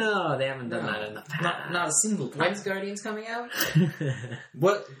like that. No, they haven't done that in the past. Not a single time. When's Guardians coming out?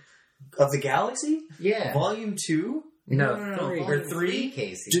 What? Of the Galaxy? Yeah. Volume 2? No, Or 3?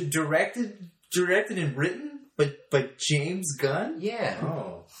 Casey. Directed and written by James Gunn? Yeah.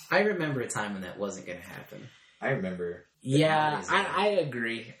 Oh. I remember a time when that wasn't going to happen. I remember. Yeah, I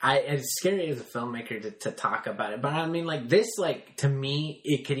agree. It's scary as a filmmaker to talk about it, but I mean, like this, like to me,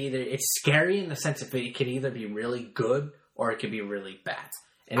 it's scary in the sense of it could either be really good or it could be really bad,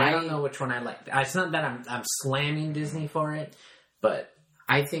 and I don't know which one I like. It's not that I'm slamming Disney for it, but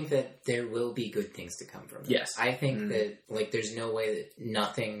I think that there will be good things to come from it. Yes, I think that there's no way that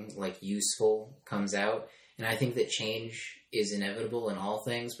nothing useful comes out, and I think that change is inevitable in all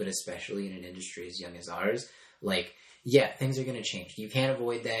things, but especially in an industry as young as ours. Yeah, things are going to change. You can't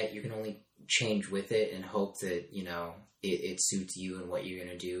avoid that. You can only change with it and hope that, it suits you and what you're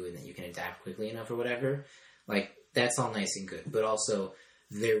going to do and that you can adapt quickly enough or whatever. That's all nice and good. But also,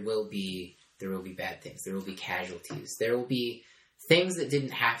 there will be bad things. There will be casualties. There will be things that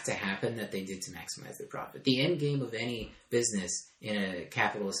didn't have to happen that they did to maximize their profit. The end game of any business in a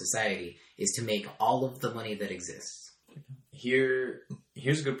capitalist society is to make all of the money that exists.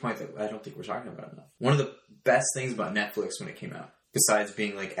 Here's a good point that I don't think we're talking about enough. One of the best things about Netflix when it came out, besides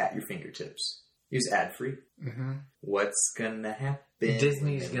being at your fingertips, it was ad free. Mm-hmm. What's gonna happen?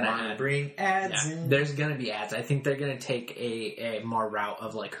 Disney's gonna bring ads in. There's gonna be ads. I think they're gonna take a more route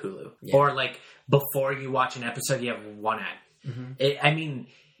of Hulu, or before you watch an episode, you have one ad. Mm-hmm.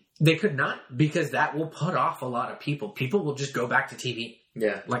 They could not, because that will put off a lot of people. People will just go back to TV.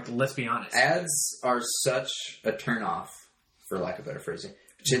 Yeah, let's be honest. Ads are such a turnoff, for lack of better phrasing,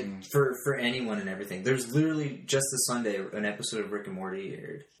 for anyone and everything. There's literally just this Sunday an episode of Rick and Morty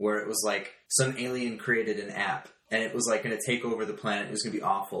aired where it was some alien created an app and it was going to take over the planet. It was going to be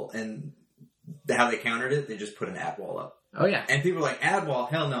awful, and how they countered it, they just put an ad wall up. Oh yeah, and people are like, ad wall?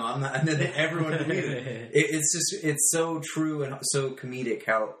 Hell no, I'm not. And then everyone believed it. It's so true and so comedic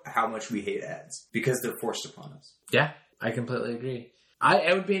how much we hate ads because they're forced upon us. Yeah, I completely agree.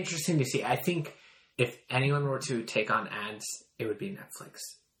 It would be interesting to see. I think if anyone were to take on ads, it would be Netflix.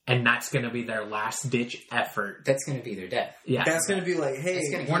 And that's going to be their last-ditch effort. That's going to be their death. Yeah. That's going to be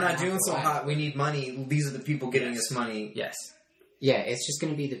hey, we're not doing so hot. We need money. These are the people getting us money. Yes. Yeah, it's just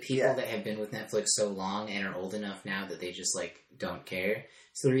going to be the people that have been with Netflix so long and are old enough now that they just, don't care.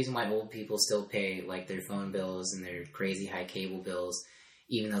 It's the reason why old people still pay, their phone bills and their crazy high cable bills,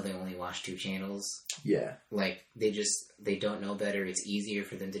 even though they only watch 2 channels. Yeah. They don't know better. It's easier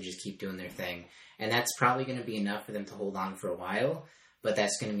for them to just keep doing their thing. And that's probably going to be enough for them to hold on for a while. But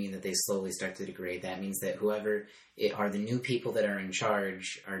that's going to mean that they slowly start to degrade. That means that whoever are the new people that are in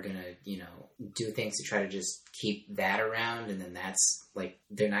charge are going to, do things to try to just keep that around. And then that's,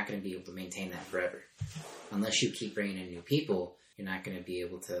 they're not going to be able to maintain that forever. Unless you keep bringing in new people, you're not going to be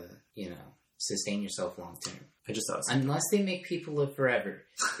able to, sustain yourself long term. I just thought unless they make people live forever.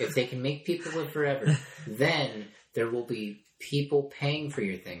 If they can make people live forever, then there will be people paying for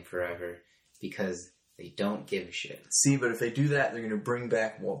your thing forever because they don't give a shit. See, but if they do that, they're going to bring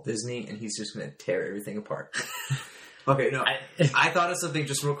back Walt Disney, and he's just going to tear everything apart. Okay, no. I thought of something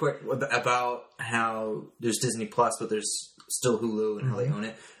just real quick about how there's Disney Plus, but there's still Hulu and how they own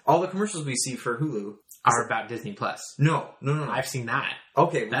it. All the commercials we see for Hulu are about Disney Plus. No. I've seen that.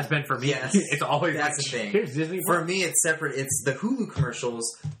 Okay. That's been for me. Yes, it's always that's the thing. Here's Disney Plus. For me, it's separate. It's the Hulu commercials.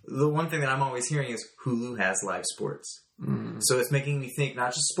 The one thing that I'm always hearing is Hulu has live sports. So it's making me think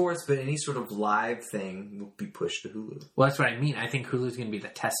not just sports, but any sort of live thing will be pushed to Hulu. Well, that's what I mean. I think Hulu's going to be the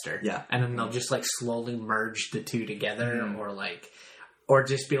tester. Yeah. And then they'll just slowly merge the two together or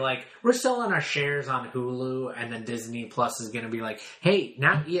just be we're selling our shares on Hulu, and then Disney Plus is going to be hey,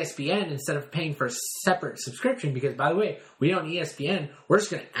 now ESPN, instead of paying for a separate subscription, because by the way, we own ESPN, we're just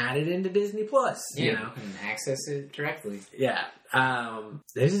going to add it into Disney Plus, and access it directly. Yeah.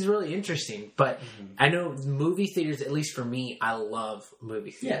 This is really interesting, but I know movie theaters, at least for me, I love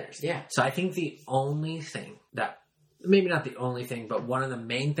movie theaters. Yeah. So I think the only thing that, maybe not the only thing, but one of the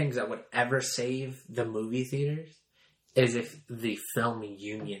main things that would ever save the movie theaters is if the film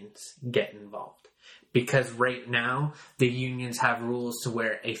unions get involved. Because right now, the unions have rules to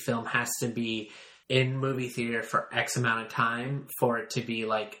where a film has to be in movie theater for X amount of time for it to be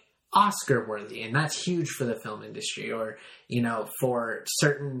Oscar worthy, and that's huge for the film industry, or for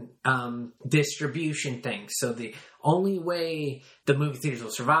certain distribution things. So the only way the movie theaters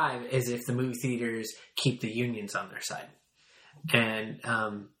will survive is if the movie theaters keep the unions on their side. And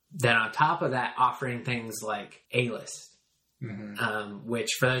Then on top of that, offering things like A-List. Which,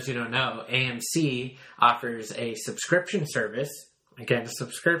 for those who don't know, AMC offers a subscription service,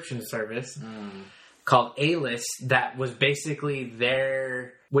 called A-List that was basically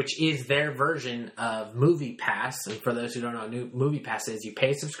which is their version of Movie Pass. And for those who don't know, Movie Pass is you pay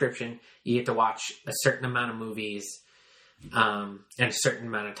a subscription, you get to watch a certain amount of movies in a certain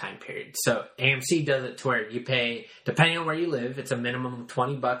amount of time period. So AMC does it to where you pay, depending on where you live, it's a minimum of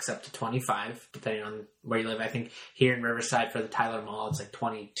 $20 up to $25, depending on where you live. I think here in Riverside for the Tyler Mall, it's like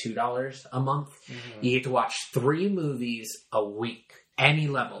 $22 a month. You get to watch 3 movies a week, any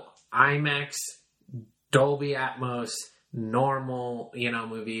level, IMAX, Dolby Atmos, normal,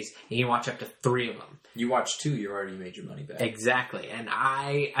 movies, and you watch up to 3 of them. You watch 2, you already made your money back. Exactly. And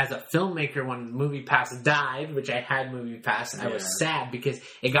I, as a filmmaker, when Movie Pass died, which I had Movie Pass, I was sad because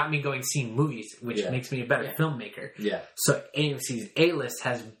it got me going seeing movies, which makes me a better filmmaker. Yeah. So AMC's A-List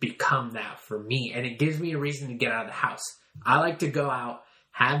has become that for me, and it gives me a reason to get out of the house. I like to go out,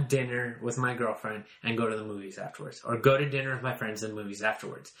 have dinner with my girlfriend, and go to the movies afterwards. Or go to dinner with my friends and movies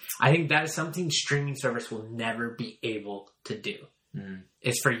afterwards. I think that is something streaming service will never be able to do.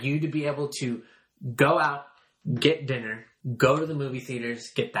 It's for you to be able to go out, get dinner, go to the movie theaters,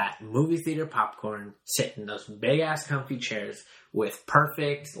 get that movie theater popcorn, sit in those big-ass comfy chairs with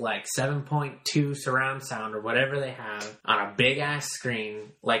perfect, 7.2 surround sound or whatever they have on a big-ass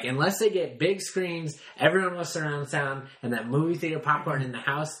screen. Unless they get big screens, everyone with surround sound, and that movie theater popcorn in the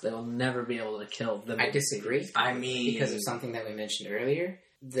house, they'll never be able to kill them. I disagree. Because of something that we mentioned earlier.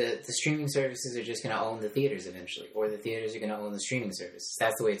 The streaming services are just going to own the theaters eventually, or the theaters are going to own the streaming services.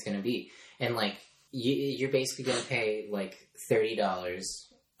 That's the way it's going to be. And, you're basically going to pay, $30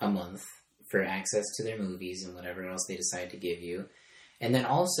 a month for access to their movies and whatever else they decide to give you. And then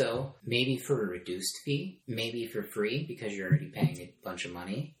also, maybe for a reduced fee, maybe for free, because you're already paying a bunch of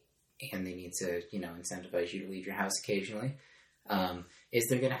money, and they need to, incentivize you to leave your house occasionally. Is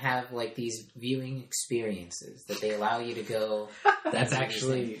they're going to have, these viewing experiences that they allow you to go. That's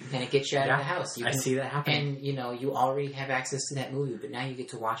actually... And it gets you out of the house. I see that happening. And, you already have access to that movie, but now you get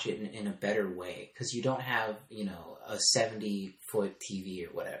to watch it in a better way. Because you don't have, a 70-foot TV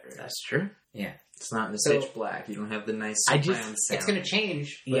or whatever. That's true. Yeah. It's not in the pitch black. You don't have the nice surround sound. It's going to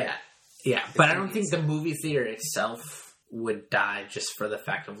change. Yeah. But I don't think the movie theater itself would die just for the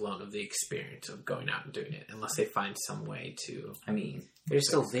fact alone of the experience of going out and doing it, unless they find some way to... There's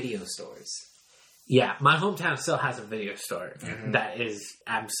still video stores. Yeah, my hometown still has a video store. That is...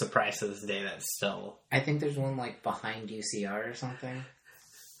 I'm surprised to this day that's still... I think there's one, behind UCR or something.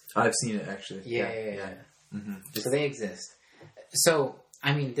 I've seen it, actually. Yeah. So they exist. So,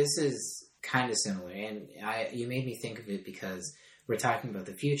 this is kind of similar, and you made me think of it because... We're talking about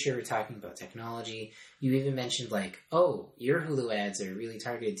the future. We're talking about technology. You even mentioned your Hulu ads are really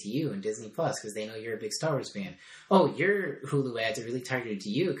targeted to you and Disney Plus because they know you're a big Star Wars fan. Oh, your Hulu ads are really targeted to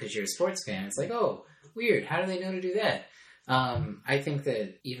you because you're a sports fan. It's oh, weird. How do they know to do that? I think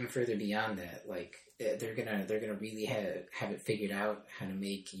that even further beyond that, they're gonna really have it figured out how to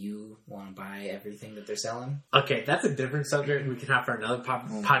make you want to buy everything that they're selling. Okay, that's a different subject. We can have for another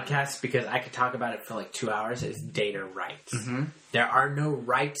podcast because I could talk about it for 2 hours. It's data rights. There are no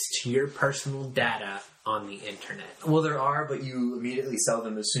rights to your personal data on the internet. Well, there are, but you immediately sell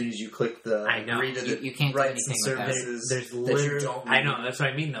them as soon as you click the... I know. You can't rights do anything and services. There's literally... I know, that's what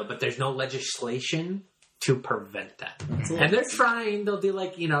I mean, though. But there's no legislation to prevent that. And they're trying. They'll do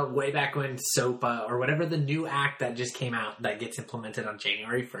way back when SOPA or whatever the new act that just came out that gets implemented on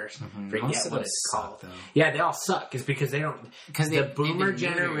January 1st. Forget what it's called. Yeah, they all suck. It's because they don't... Because the boomer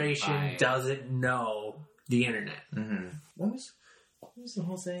generation doesn't know the internet. What was the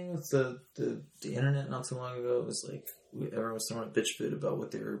whole thing with the internet not so long ago? It was everyone was throwing a bitch fit about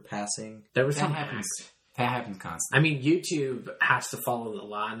what they were passing. There was some That happens constantly. YouTube has to follow the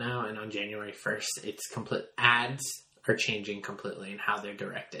law now, and on January 1st, it's complete ads are changing completely in how they're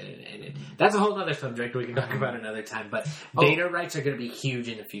directed, and that's a whole other subject we can talk about another time. But data rights are going to be huge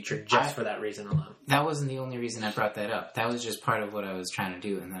in the future, just for that reason alone. That wasn't the only reason I brought that up. That was just part of what I was trying to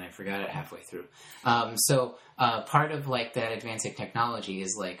do, and then I forgot it halfway through. So part of that advancing technology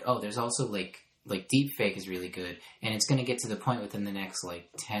is there's also deep fake is really good, and it's going to get to the point within the next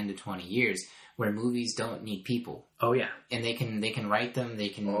 10 to 20 years where movies don't need people. Oh yeah, and they can write them, they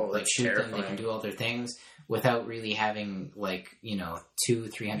can shoot terrifying. Them, they can do all their things without really having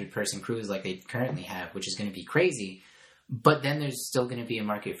 200-300 person crews like they currently have, which is going to be crazy. But then there's still going to be a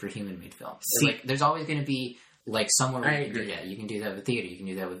market for human made films. There's always going to be somewhere where you can do that. You can do that with theater. You can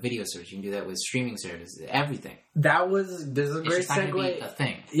do that with video stores. You can do that with streaming services. Everything. This is a great segue. A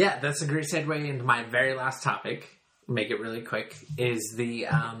thing. Yeah, that's a great segue into my very last topic, make it really quick, is the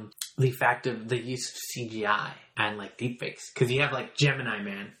fact of the use of CGI and like deepfakes. Because you have like Gemini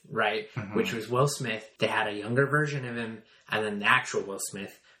Man, right? Which was Will Smith. They had a younger version of him, and then the actual Will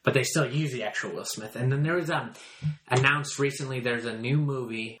Smith. But they still use the actual Will Smith. And then there was announced recently there's a new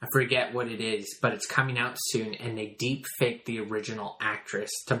movie. I forget what it is, but it's coming out soon. And they deep faked the original actress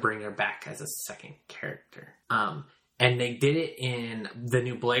to bring her back as a second character. And they did it in the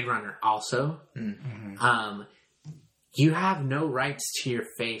new Blade Runner also. You have no rights to your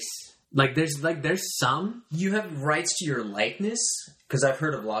face. There's some. You have rights to your likeness? Because I've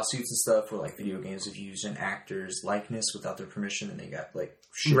heard of lawsuits and stuff where, like, video games have used an actor's likeness without their permission and they got, like,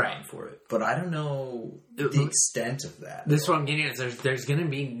 shit on for it. But I don't know the extent of that. This is what I'm getting at. There's going to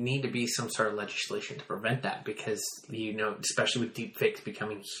need to be some sort of legislation to prevent that because, especially with deepfakes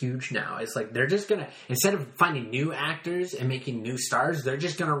becoming huge now, it's like they're just going to, instead of finding new actors and making new stars, they're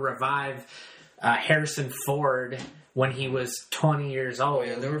just going to revive Harrison Ford when he was 20 years old,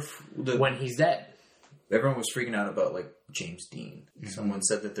 when he's dead. Everyone was freaking out about, like, James Dean. Someone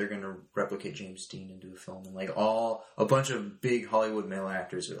said that they're going to replicate James Dean and do a film. And, like, a bunch of big Hollywood male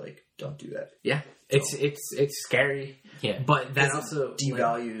actors are like, don't do that. Yeah. It's scary. Yeah. But that also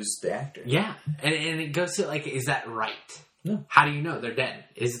devalues the actor. Yeah. And it goes to, like, is that right? No. How do you know they're dead?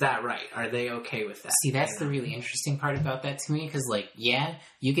 Is that right? Are they okay with that? See, that's the really interesting part about that to me, because, like, yeah,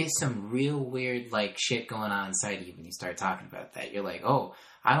 you get some real weird, like, shit going on inside you when you start talking about that. You're like, oh,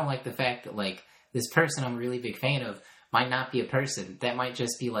 I don't like the fact that, like, this person I'm a really big fan of might not be a person. That might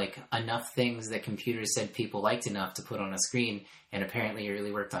just be, like, enough things that computers said people liked enough to put on a screen, and apparently it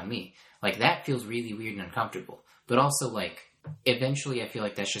really worked on me. Like, that feels really weird and uncomfortable. But also, like, eventually I feel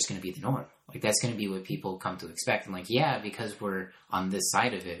like that's just going to be the norm. Like, that's going to be what people come to expect. And, like, yeah, because we're on this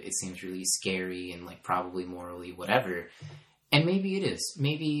side of it, it seems really scary and, like, probably morally whatever. And maybe it is.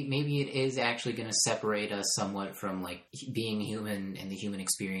 Maybe it is actually going to separate us somewhat from, like, being human and the human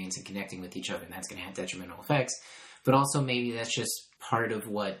experience and connecting with each other. And that's going to have detrimental effects. But also maybe that's just part of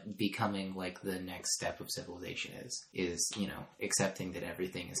what becoming, like, the next step of civilization is, accepting that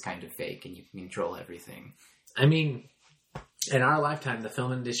everything is kind of fake and you can control everything. I mean, in our lifetime, the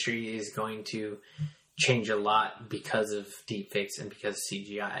film industry is going to change a lot because of deepfakes and because of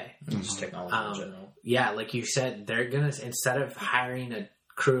CGI. Just technology in general. Yeah, like you said, they're going to, instead of hiring a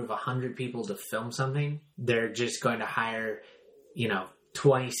crew of 100 people to film something, they're just going to hire,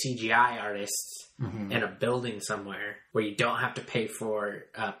 20 CGI artists in a building somewhere where you don't have to pay for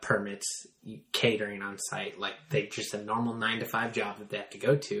permits, catering on site. Like, they just a normal 9-to-5 job that they have to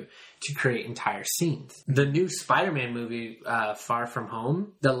go to create entire scenes. The new Spider-Man movie, Far From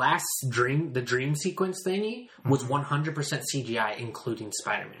Home, the last dream sequence thingy was 100% CGI, including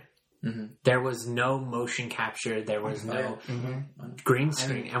Spider-Man. There was no motion capture. There was no green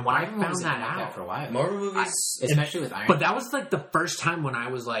screen. And when I found that out for a while, Marvel movies, especially with Iron Man. But that was like the first time when I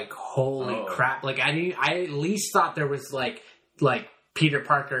was like, "Holy crap!" Like I at least thought there was like Peter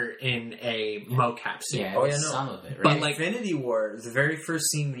Parker in a mocap suit. Yeah, some of it. Right? But like Infinity War, the very first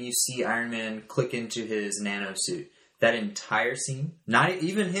scene when you see Iron Man click into his nano suit, that entire scene, not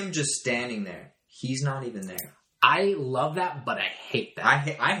even him just standing there, he's not even there. I love that, but I hate that. I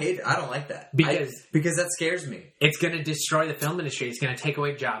hate it. I don't like that. Because that scares me. It's going to destroy the film industry. It's going to take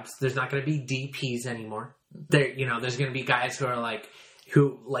away jobs. There's not going to be DPs anymore. There's going to be guys who are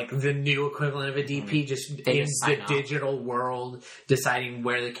the new equivalent of a DP, just in the digital world, deciding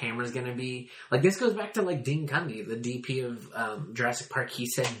where the camera's going to be. Like, this goes back to, like, Dean Cundey, the DP of Jurassic Park. He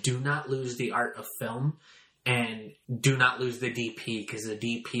said, do not lose the art of film. And do not lose the DP, because the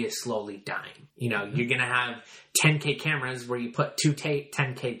DP is slowly dying. You're going to have 10K cameras where you put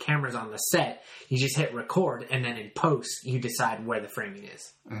 10K cameras on the set. You just hit record, and then in post, you decide where the framing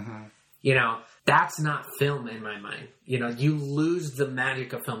is. That's not film in my mind. You lose the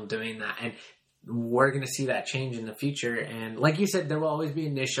magic of film doing that. And we're going to see that change in the future. And like you said, there will always be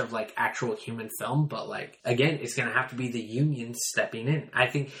a niche of, like, actual human film. But, like, again, it's going to have to be the unions stepping in. I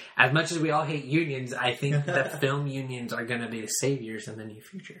think as much as we all hate unions, I think that film unions are going to be the saviors in the near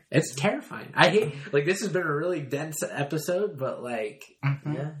future. It's terrifying. I hate, like, this has been a really dense episode, but, like,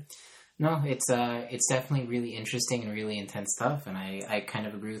 yeah. No, it's definitely really interesting and really intense stuff. And I kind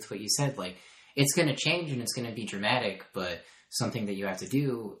of agree with what you said. Like, it's going to change and it's going to be dramatic, but something that you have to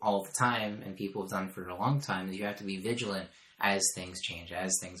do all the time, and people have done for a long time, is you have to be vigilant as things change,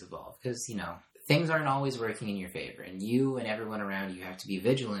 as things evolve. Because, things aren't always working in your favor. And you and everyone around you have to be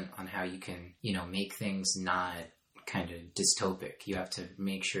vigilant on how you can, make things not kind of dystopic. You have to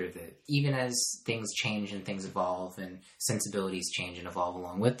make sure that even as things change and things evolve and sensibilities change and evolve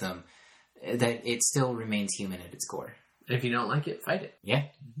along with them, that it still remains human at its core. If you don't like it, fight it. Yeah.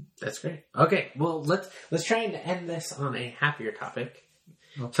 That's great. Okay, well, let's try and end this on a happier topic.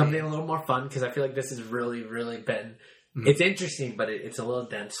 Okay. Something a little more fun, because I feel like this has really, really been... It's interesting, but it's a little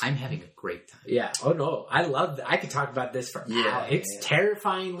dense. I'm having a great time. Yeah. Oh, no. I love that. I could talk about this for hours. It's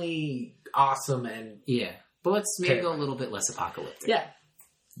terrifyingly awesome and... Yeah. But let's maybe go a little bit less apocalyptic. Yeah.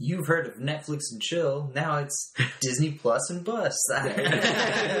 You've heard of Netflix and chill. Now it's Disney Plus and bust.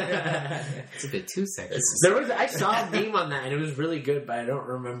 It's a bit too sexual. I saw a meme on that, and it was really good, but I don't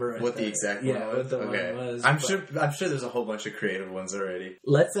remember what the exact one was. What the one was. I'm sure there's a whole bunch of creative ones already.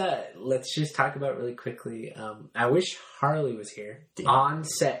 Let's just talk about really quickly. I wish Harley was here. Damn.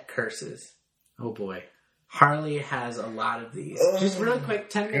 On-set curses. Oh boy. Harley has a lot of these. Just really quick,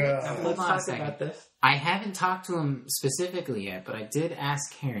 10 minutes. Let's talk about this. I haven't talked to him specifically yet, but I did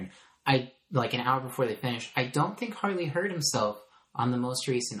ask Karen. Like an hour before they finished. I don't think Harley hurt himself on the most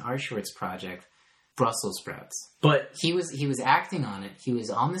recent Arschwitz project, Brussels sprouts. But he was acting on it. He was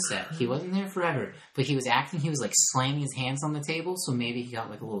on the set. He wasn't there forever, but he was acting. He was like slamming his hands on the table, so maybe he got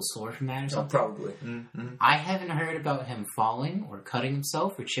like a little sore from that or something. Probably. Mm-hmm. I haven't heard about him falling or cutting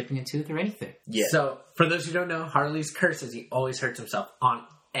himself or chipping a tooth or anything. Yeah. So for those who don't know, Harley's curses. He always hurts himself on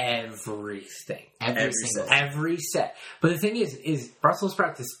everything. Every set. But the thing is Brussels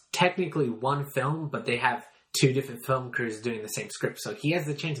sprouts is technically one film, but they have two different film crews doing the same script, so he has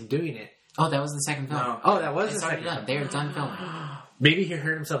the chance of doing it. Oh, that was the second film. No. Oh, that was it's the already second done. They are done filming. Maybe he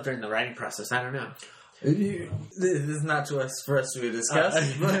hurt himself during the writing process. I don't know. This is not for us to discuss.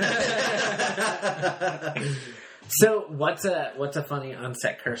 So, what's a funny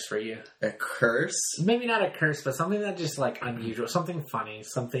on-set curse for you? A curse? Maybe not a curse, but something that just like unusual, something funny,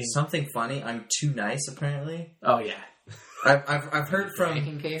 something funny. I'm too nice, apparently. Oh yeah. I've heard from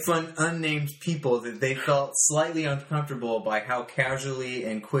unnamed people that they felt slightly uncomfortable by how casually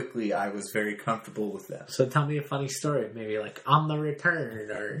and quickly I was very comfortable with them. So tell me a funny story, maybe like On the Return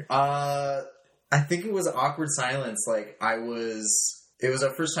or... I think it was awkward silence. Like it was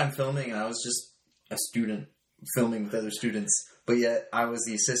our first time filming and I was just a student filming with other students, but yet I was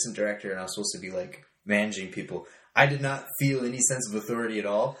the assistant director and I was supposed to be like managing people. I did not feel any sense of authority at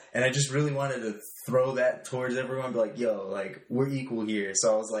all, and I just really wanted to throw that towards everyone, be like, yo, like, we're equal here.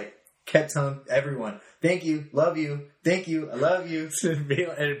 So I was like, kept telling everyone, thank you, love you, thank you, I love you. And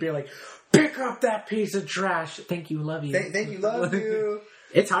it'd be like, pick up that piece of trash, thank you, love you. Thank you, love you.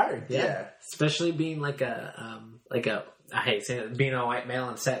 It's hard, yeah. Especially being like I hate saying it, being a white male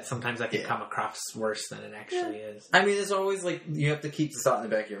on set, sometimes that can come across worse than it actually is. I mean, it's always like, you have to keep the thought in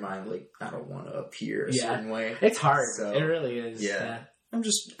the back of your mind, like, I don't want to appear a certain way. It's hard. So, it really is. Yeah. I'm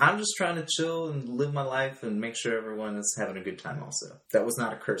just trying to chill and live my life and make sure everyone is having a good time also. That was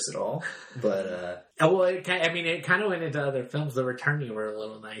not a curse at all, but... well, it kind of went into other films. The Return, you were a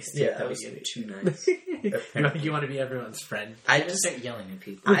little nice. Too, yeah, that was too nice. You want to be everyone's friend. I just start yelling at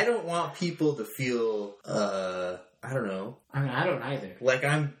people. I don't want people to feel... I don't know. I mean, I don't either. Like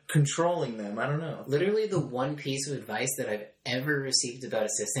I'm controlling them. I don't know. Literally the one piece of advice that I've ever received about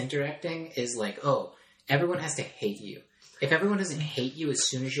assistant directing is like, oh, everyone has to hate you. If everyone doesn't hate you as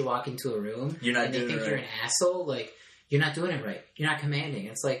soon as you walk into a room and they think you're an asshole, like, you're not doing it right. You're not commanding.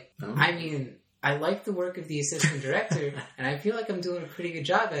 It's like, I mean, I like the work of the assistant director, and I feel like I'm doing a pretty good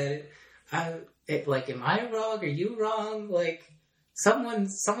job at it. Like, am I wrong? Are you wrong? Like...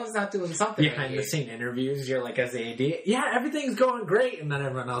 Someone's not doing something. Behind the scene interviews, you're like, as the AD, yeah, everything's going great, and then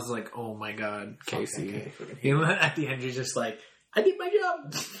everyone else is like, oh my god, Casey. Okay. You know, at the end, you're just like, I did my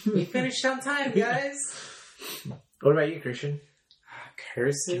job. We finished on time, guys. What about you, Christian?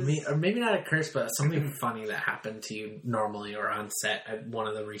 Curses? Or maybe not a curse, but something funny that happened to you normally or on set at one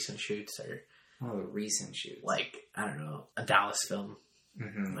of the recent shoots, or one of the recent shoots, like I don't know, a Dallas film.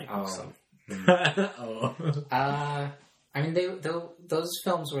 Mm-hmm. Like I mean, those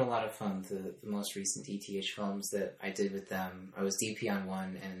films were a lot of fun. The most recent DTH films that I did with them, I was DP on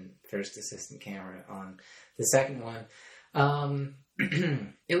one and first assistant camera on the second one.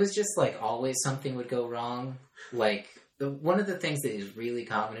 It was just like always something would go wrong. Like one of the things that is really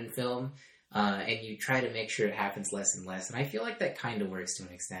common in film, and you try to make sure it happens less and less, and I feel like that kind of works to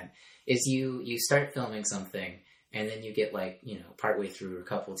an extent, is you start filming something and then you get like, you know, partway through a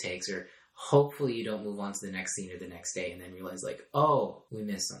couple takes, or hopefully you don't move on to the next scene or the next day and then realize like, oh, we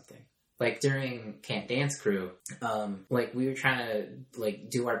missed something. Like during Can't Dance Crew, like we were trying to like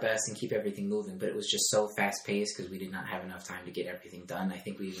do our best and keep everything moving, but it was just so fast paced because we did not have enough time to get everything done. I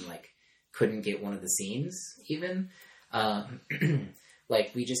think we even like couldn't get one of the scenes even.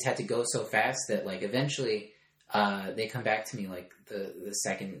 Like we just had to go so fast that like eventually they come back to me like the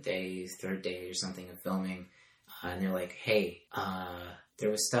second day, third day or something of filming, and they're like, hey, there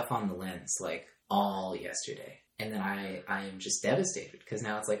was stuff on the lens like all yesterday. And then I am just devastated because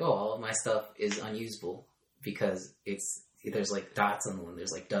now it's like, oh, all of my stuff is unusable because there's like dots on the one,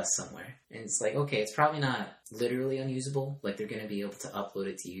 there's like dust somewhere. And it's like, okay, it's probably not literally unusable. Like they're going to be able to upload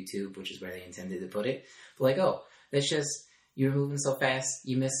it to YouTube, which is where they intended to put it. But like, oh, that's just, you're moving so fast,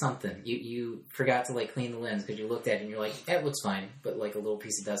 you missed something. You forgot to like clean the lens because you looked at it and you're like, it looks fine. But like a little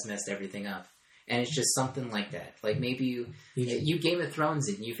piece of dust messed everything up. And it's just something like that. Like maybe you Game of Thrones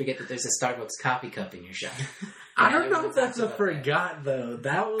it and you forget that there's a Starbucks coffee cup in your shot. I don't know if that's a forgot though.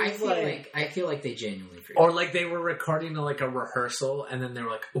 That was I feel like they genuinely forgot. Or like they were recording like a rehearsal and then they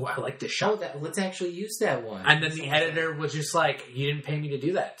were like, oh, I like this shot. Let's actually use that one. And then the editor was just like, you didn't pay me to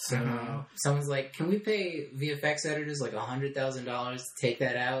do that. So someone's like, can we pay VFX editors like $100,000 to take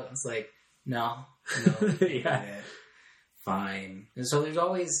that out? It's like, no. Yeah. Fine. And so there's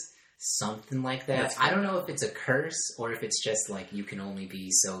always something like that. I don't know if it's a curse or if it's just like you can only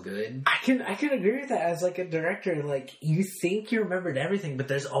be so good. I can agree with that as like a director. Like you think you remembered everything, but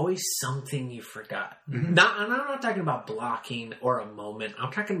there's always something you forgot. Mm-hmm. I'm not talking about blocking or a moment.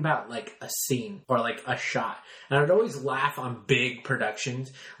 I'm talking about like a scene or like a shot. And I'd always laugh on big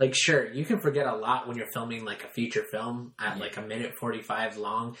productions. Like sure, you can forget a lot when you're filming like a feature film at like a minute 45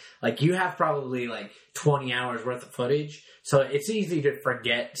 long. Like you have probably like 20 hours worth of footage. So it's easy to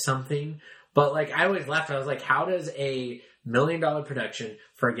forget something. But like I always laughed. I was like, how does a $1 million production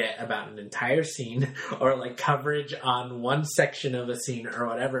forget about an entire scene or like coverage on one section of a scene or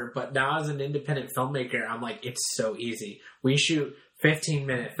whatever? But now as an independent filmmaker, I'm like, it's so easy. We shoot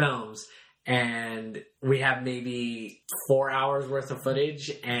 15-minute films and we have maybe 4 hours worth of footage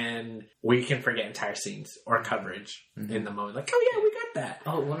and we can forget entire scenes or coverage in the moment. Like, oh yeah, we got that.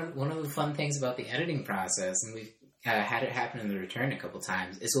 Oh, one of the fun things about the editing process, and we've had it happen in The Return a couple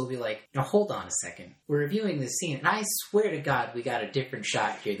times, is we'll be like, now hold on a second. We're reviewing this scene, and I swear to God we got a different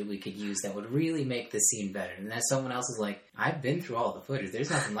shot here that we could use that would really make the scene better. And then someone else is like, I've been through all the footage.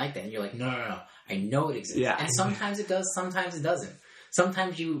 There's nothing like that. And you're like, no. I know it exists. Yeah. And sometimes it does, sometimes it doesn't.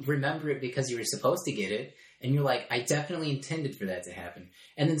 Sometimes you remember it because you were supposed to get it, and you're like, I definitely intended for that to happen.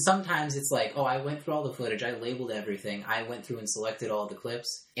 And then sometimes it's like, oh, I went through all the footage, I labeled everything, I went through and selected all the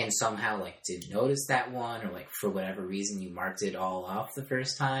clips, and somehow, like, didn't notice that one, or, like, for whatever reason, you marked it all off the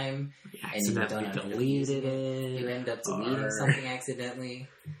first time, and you deleted it. You end up deleting something accidentally.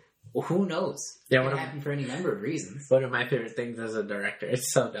 Well, who knows? Yeah, it can happen for any number of reasons. One of my favorite things as a director,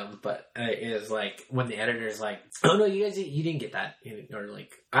 it's so dumb, but is like when the editor's like, "Oh no, you didn't get that," or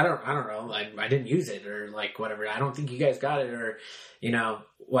like, "I don't know, I didn't use it," or like whatever. "I don't think you guys got it," or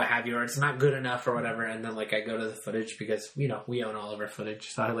what have you, or "It's not good enough," or whatever. And then like I go to the footage because we own all of our footage,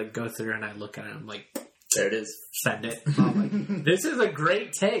 so I like go through and I look at it. I'm like, there it is, send it. I'm like, this is a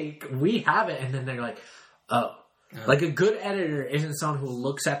great take. We have it, and then they're like, oh. Like, a good editor isn't someone who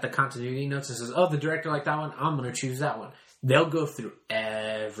looks at the continuity notes and says, oh, the director liked that one, I'm going to choose that one. They'll go through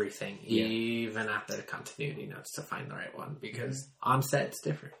everything, even after the continuity notes, to find the right one, because on set it's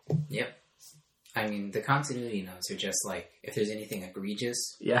different. Yep. I mean, the continuity notes are just like, if there's anything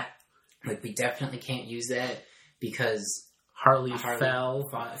egregious, like, we definitely can't use that because Harley fell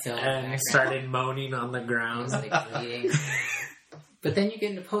and started moaning on the ground. Like, bleeding. But then you get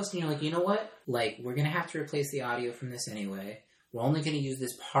into post and you're like, you know what? Like, we're going to have to replace the audio from this anyway. We're only going to use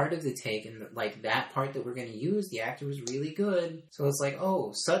this part of the take, and like that part that we're going to use, the actor was really good. So it's like,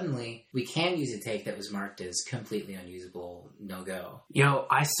 oh, suddenly we can use a take that was marked as completely unusable, no go.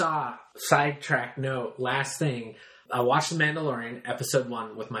 I saw, sidetrack note, last thing, I watched The Mandalorian episode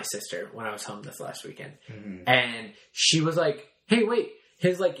 1 with my sister when I was home this last weekend. Mm-hmm. And she was like, hey, wait,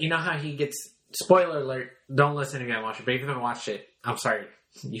 his like, you know how he gets, spoiler alert, don't listen again, watch it, but if you haven't watched it, I'm sorry.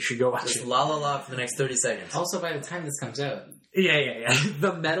 You should go watch it. La for the next 30 seconds. Also, by the time this comes out. Yeah.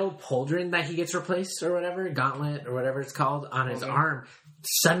 The metal pauldron that he gets replaced or whatever, gauntlet or whatever it's called, on his arm,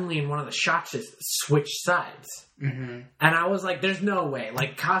 suddenly in one of the shots just switched sides. Mm-hmm. And I was like, there's no way.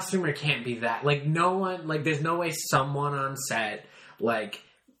 Like, costumer can't be that. Like, no one, like, there's no way someone on set, like...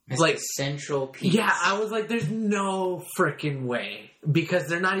 It's like central piece. Yeah, I was like, there's no freaking way. Because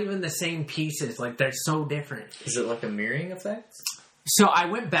they're not even the same pieces. Like, they're so different. Is it like a mirroring effect? So I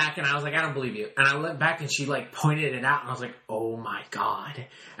went back and I was like, I don't believe you. And I went back and she like pointed it out and I was like, oh my God.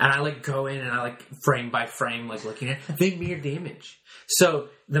 And I like go in and I like frame by frame, like looking at it. They mirrored the image. So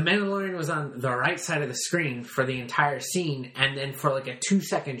the Mandalorian was on the right side of the screen for the entire scene. And then for like a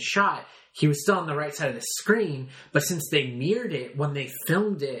 2-second shot, he was still on the right side of the screen. But since they mirrored it, when they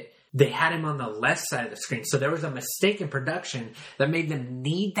filmed it, they had him on the left side of the screen. So there was a mistake in production that made them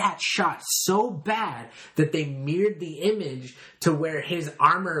need that shot so bad that they mirrored the image to where his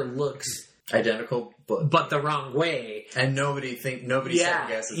armor looks Identical, but the wrong way. And nobody second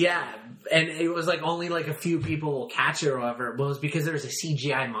guesses. Yeah. And it was like only like a few people will catch it or whatever. Well, it was because there was a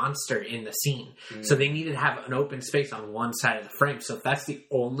CGI monster in the scene. So they needed to have an open space on one side of the frame. So if that's the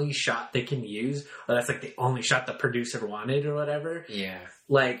only shot they can use, or that's like the only shot the producer wanted or whatever,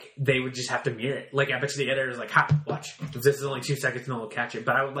 like they would just have to mirror it. Like I bet you the editor was like, "Ha, watch. If this is only 2 seconds, no one will catch it."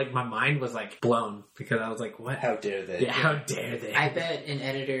 But I would like, my mind was like blown because I was like, "What? How dare they? Yeah, how dare they?" I bet an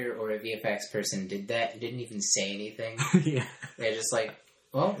editor or a VFX person did that and didn't even say anything. Yeah. They're just like,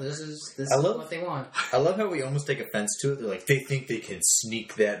 well, this is what they want. I love how we almost take offense to it. They're like, they think they can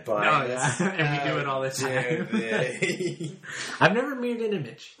sneak that by. Oh, yeah. And we do it all the time. I've never mirrored an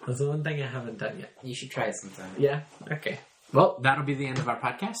image. That's the one thing I haven't done yet. You should try it sometime. Yeah. Okay. Well, that'll be the end of our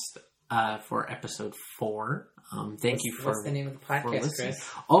podcast for episode 4. Thank you for... What's the name of the podcast, Chris?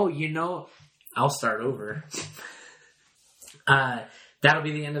 Oh, I'll start over. That'll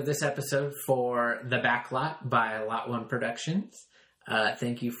be the end of this episode for The Backlot by Lot 1 Productions.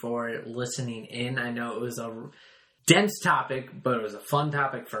 Thank you for listening in. I know it was a dense topic, but it was a fun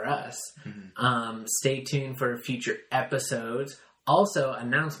topic for us. Stay tuned for future episodes. Also,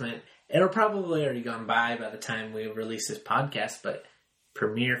 announcement, it'll probably already gone by the time we release this podcast, but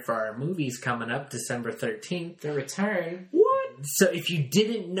premiere for our movies coming up December 13th. The Return. What? So if you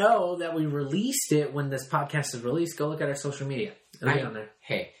didn't know that we released it when this podcast is released, go look at our social media. It'll be on there.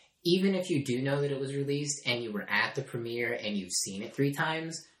 Hey, even if you do know that it was released and you were at the premiere and you've seen it 3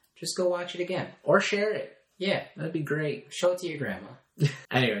 times, just go watch it again. Or share it. Yeah. That'd be great. Show it to your grandma.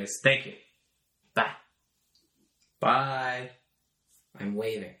 Anyways, thank you. Bye. Bye. I'm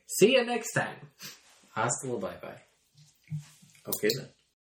waving. See you next time. Hasta la bye-bye. Okay then.